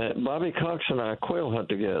 Bobby Cox and I quail hunt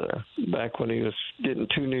together. Back when he was getting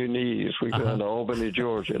 2 new knees, we go down to Albany,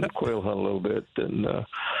 Georgia, and quail hunt a little bit. And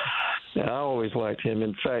I always liked him.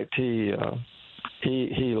 In fact, he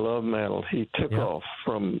loved Mantle. He took off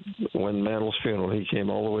from when Mantle's funeral. He came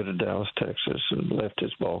all the way to Dallas, Texas, and left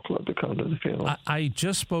his ball club to come to the funeral. I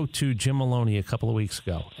just spoke to Jim Maloney a couple of weeks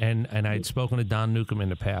ago, and I'd spoken to Don Newcomb in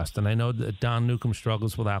the past, and I know that Don Newcomb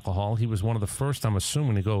struggles with alcohol. He was one of the first, I'm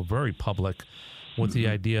assuming, to go very public with the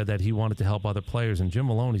idea that he wanted to help other players. And Jim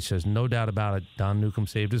Maloney says, no doubt about it, Don Newcomb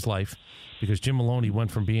saved his life because Jim Maloney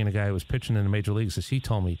went from being a guy who was pitching in the major leagues, as he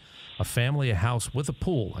told me, a family, a house with a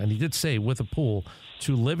pool, and he did say with a pool,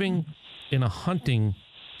 to living in a hunting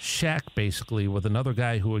shack, basically, with another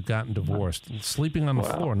guy who had gotten divorced, sleeping on the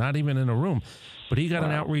floor, not even in a room. But he got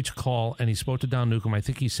an outreach call, and he spoke to Don Newcomb. I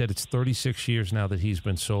think he said it's 36 years now that he's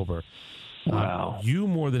been sober. Wow. You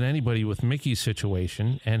more than anybody with Mickey's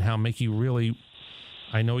situation and how Mickey really,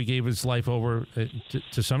 I know he gave his life over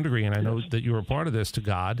to some degree, and I know that you were a part of this, to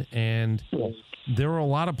God. And there were a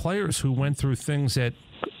lot of players who went through things that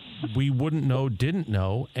we wouldn't know, didn't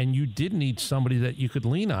know, and you did need somebody that you could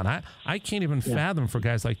lean on. I can't even fathom for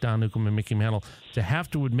guys like Don Newcomb and Mickey Mantle to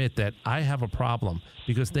have to admit that I have a problem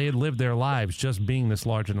because they had lived their lives just being this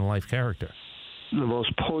larger-than-life character. The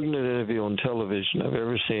most poignant interview on television I've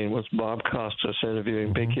ever seen was Bob Costas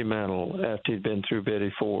interviewing Mickey Mantle after he'd been through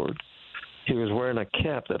Betty Ford. He was wearing a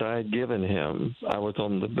cap that I had given him. I was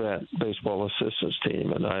on the baseball assistance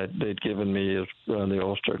team, and they'd given me around the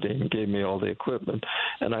All-Star team, gave me all the equipment,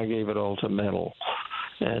 and I gave it all to Mantle.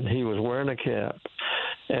 And he was wearing a cap,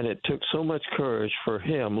 and it took so much courage for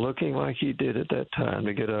him, looking like he did at that time,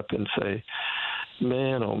 to get up and say,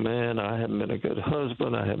 "Man, oh man, I haven't been a good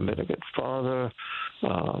husband. I haven't been a good father.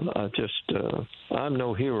 I'm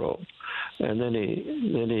no hero." And then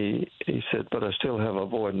he said, "But I still have a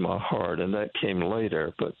void in my heart," and that came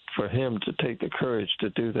later. But for him to take the courage to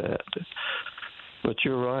do that, but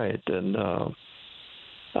you're right, and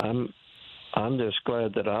I'm just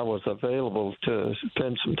glad that I was available to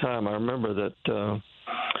spend some time. I remember that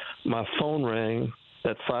my phone rang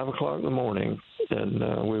at 5 o'clock in the morning,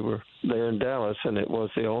 and we were there in Dallas, and it was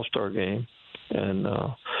the All-Star game, and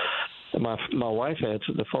my wife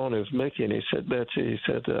answered the phone. It was Mickey, and he said, "Betsy," he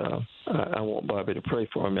said, I want Bobby to pray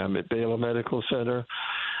for me. I'm at Baylor Medical Center,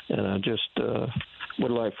 and I just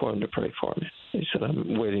would like for him to pray for me." He said,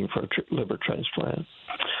 "I'm waiting for a liver transplant."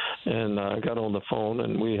 And I got on the phone,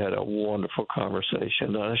 and we had a wonderful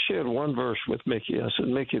conversation. I shared one verse with Mickey. I said,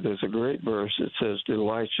 "Mickey, there's a great verse that says,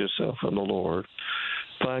 'Delight yourself in the Lord.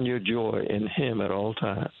 Find your joy in Him at all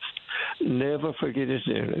times. Never forget His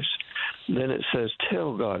nearness.' Then it says,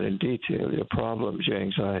 'Tell God in detail your problems, your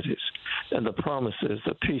anxieties, and the promise is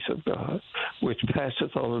the peace of God, which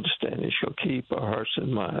passeth all understanding, shall keep our hearts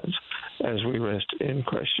and minds as we rest in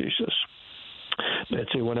Christ Jesus.'"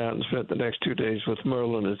 Betsy went out and spent the next 2 days with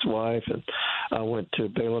Merlin, his wife, and I went to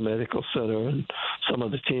Baylor Medical Center, and some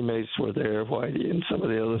of the teammates were there, Whitey, and some of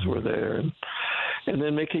the others were there, and And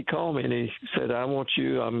then Mickey called me and he said, I want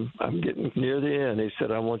you, I'm getting near the end. He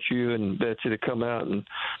said, I want you and Betsy to come out and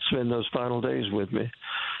spend those final days with me.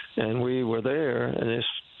 And we were there, and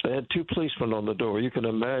they had 2 policemen on the door. You can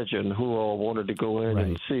imagine who all wanted to go in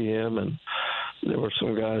and see him. And there were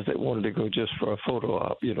some guys that wanted to go just for a photo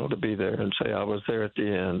op, to be there and say I was there at the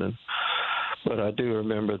end. But I do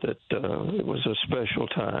remember that it was a special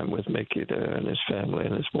time with Mickey there, and his family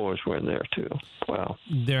and his boys were in there too. Wow.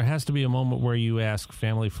 There has to be a moment where you ask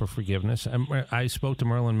family for forgiveness. I spoke to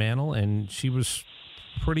Merlin Mantle, and she was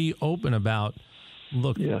pretty open about,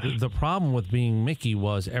 look, the problem with being Mickey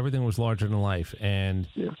was everything was larger than life, and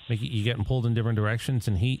Mickey, you getting pulled in different directions,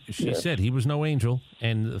 and she said he was no angel,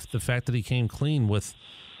 and the fact that he came clean with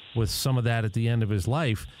some of that at the end of his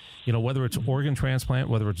life, whether it's organ transplant,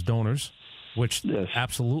 whether it's donors, which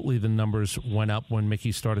absolutely the numbers went up when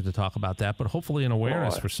Mickey started to talk about that, but hopefully an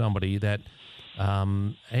awareness for somebody that,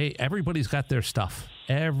 hey, everybody's got their stuff.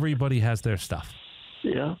 Everybody has their stuff.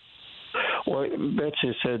 Yeah. Well,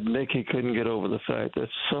 Betsy said Mickey couldn't get over the fact that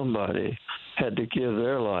somebody had to give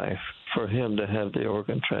their life for him to have the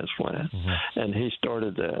organ transplant. And he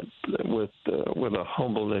started that with a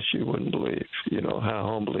humbleness you wouldn't believe, how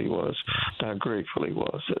humble he was, how grateful he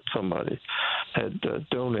was that somebody had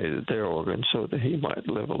donated their organ so that he might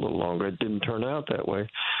live a little longer. It didn't turn out that way.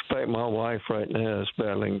 In fact, my wife right now is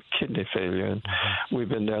battling kidney failure, and we've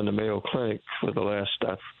been down to Mayo Clinic for the last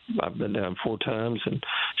I've been down 4 times, and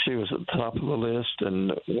she was at the top of the list,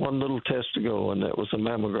 and one little test to go, and that was a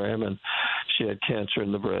mammogram, and she had cancer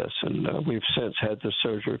in the breast, and we've since had the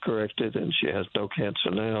surgery corrected, and she has no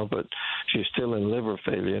cancer now, but she's still in liver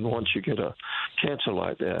failure, and once you get a cancer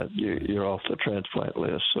like that, you're off the transplant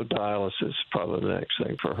list, so dialysis is probably the next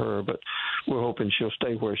thing for her, but we're hoping she'll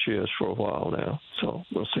stay where she is for a while now, so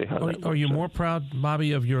we'll see how that works. Are you more proud,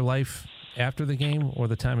 Bobby, of your life after the game or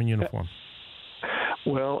the time in uniform?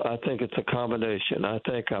 Well, I think it's a combination. I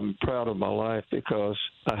think I'm proud of my life because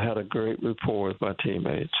I had a great rapport with my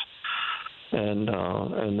teammates. And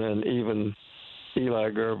then even Eli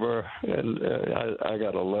Gerber, and I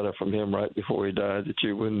got a letter from him right before he died that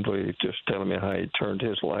you wouldn't believe, just telling me how he turned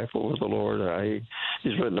his life over to the Lord.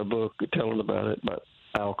 He's written a book telling about it, about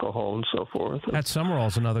alcohol and so forth. Pat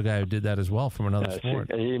Summerall's another guy who did that as well from another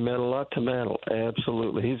sport. He meant a lot to Mantle,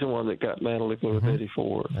 absolutely. He's the one that got Mantle to go with Eddie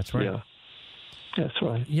Ford. That's right. Yeah. That's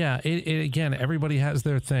right. Yeah, again, everybody has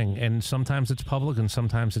their thing, and sometimes it's public and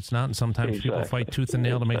sometimes it's not, and sometimes people fight tooth and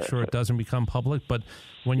nail to make sure it doesn't become public. But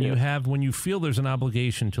when you feel there's an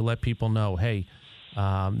obligation to let people know, hey,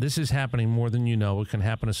 this is happening more than you know, it can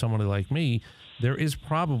happen to somebody like me, there is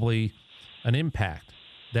probably an impact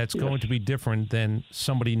that's going to be different than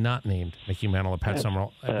somebody not named Mickey Mantle or Pat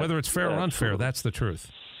Summerall. Whether it's fair or unfair, that's the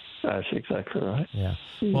truth. That's exactly right. Yeah.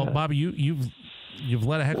 Well, Bobby, you've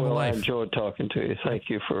led a heck of a life. I enjoyed talking to you. Thank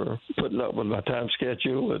you for putting up with my time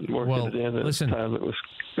schedule and working at the end of the time. It was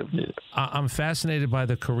good. I'm fascinated by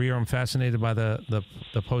the career. I'm fascinated by the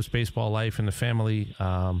post-baseball life and the family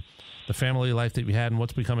life that you had and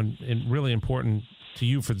what's becoming really important to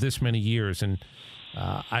you for this many years. And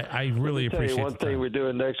I really appreciate it. One thing we're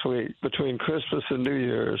doing next week, between Christmas and New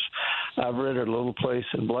Year's, I've rented a little place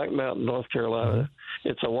in Black Mountain, North Carolina.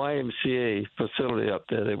 It's a YMCA facility up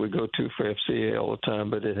there that we go to for FCA all the time,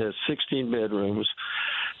 but it has 16 bedrooms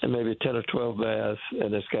and maybe 10 or 12 baths,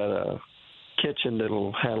 and it's got a kitchen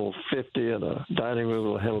that'll handle 50 and a dining room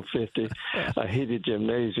that'll handle 50, a heated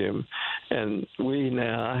gymnasium. And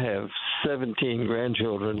I have 17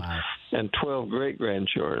 grandchildren and 12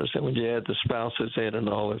 great-grandchildren. And when you add the spouses in and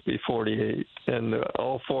all, it'd be 48. And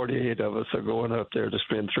all 48 of us are going up there to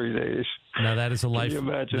spend 3 days. Now, that is a life.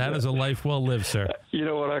 That is a life well lived, sir. You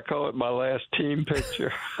know what I call it? My last team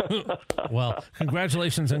picture. Well,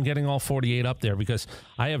 congratulations on getting all 48 up there, because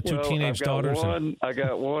I have two teenage daughters. I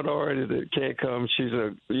got one already that can't come. She's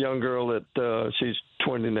a young girl that she's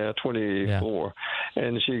 20 now, 24,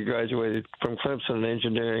 and she graduated from Clemson in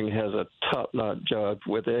engineering, has a top-notch job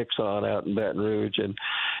with Exxon out in Baton Rouge, and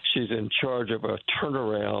she's in charge of a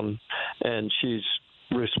turnaround, and she's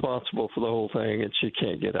responsible for the whole thing, and she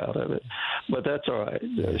can't get out of it. But that's all right.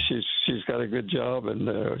 She's got a good job, and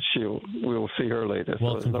we'll see her later.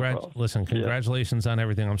 Well, congratulations on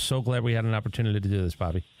everything. I'm so glad we had an opportunity to do this,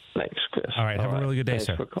 Bobby. Thanks, Chris. All right, have a really good day,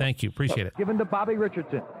 sir. Thank you. Appreciate it. Given to Bobby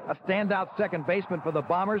Richardson, a standout second baseman for the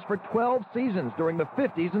Bombers for 12 seasons during the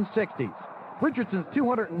 50s and 60s. Richardson's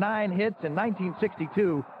 209 hits in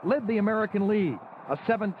 1962 led the American League. A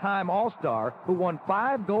 7-time All-Star who won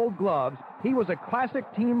 5 Gold Gloves, he was a classic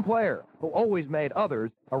team player who always made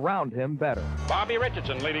others around him better. Bobby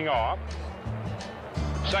Richardson leading off.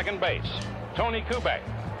 Second base, Tony Kubek.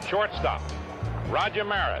 Shortstop, Roger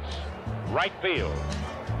Maris. right field.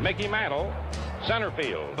 Mickey Mantle, center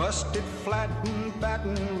field. Busted flat in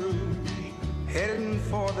Baton Rouge, heading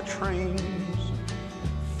for the trains,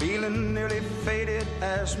 feeling nearly faded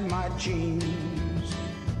as my jeans.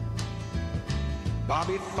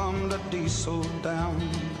 Bobby thumbed a diesel down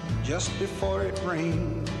just before it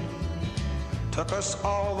rained, took us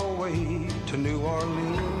all the way to New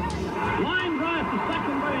Orleans. Line drive to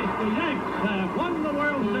second base. The Yanks have won the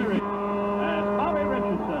World Series. As Bobby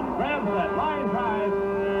Richardson grabs that line drive,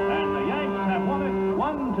 and the Yanks have won it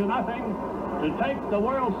 1-0 to take the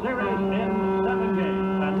World Series in 7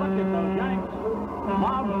 games. And look at those Yanks.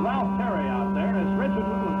 Mobs Ralph Terry out there as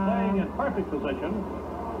Richardson was playing in perfect position.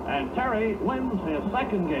 And Terry wins his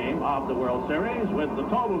second game of the World Series with the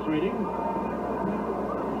totals reading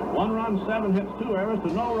 1 run, 7 hits, 2 errors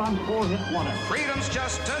to no runs, 4 hits, 1 error. Freedom's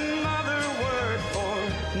just another word for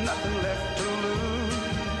nothing left to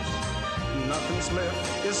lose. Nothing's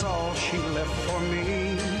left is all she left for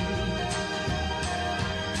me.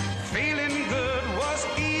 Feeling good was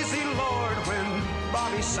easy, Lord, when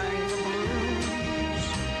Bobby sang the blues.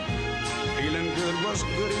 Feeling good was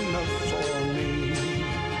good enough for me.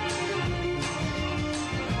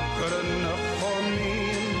 Good enough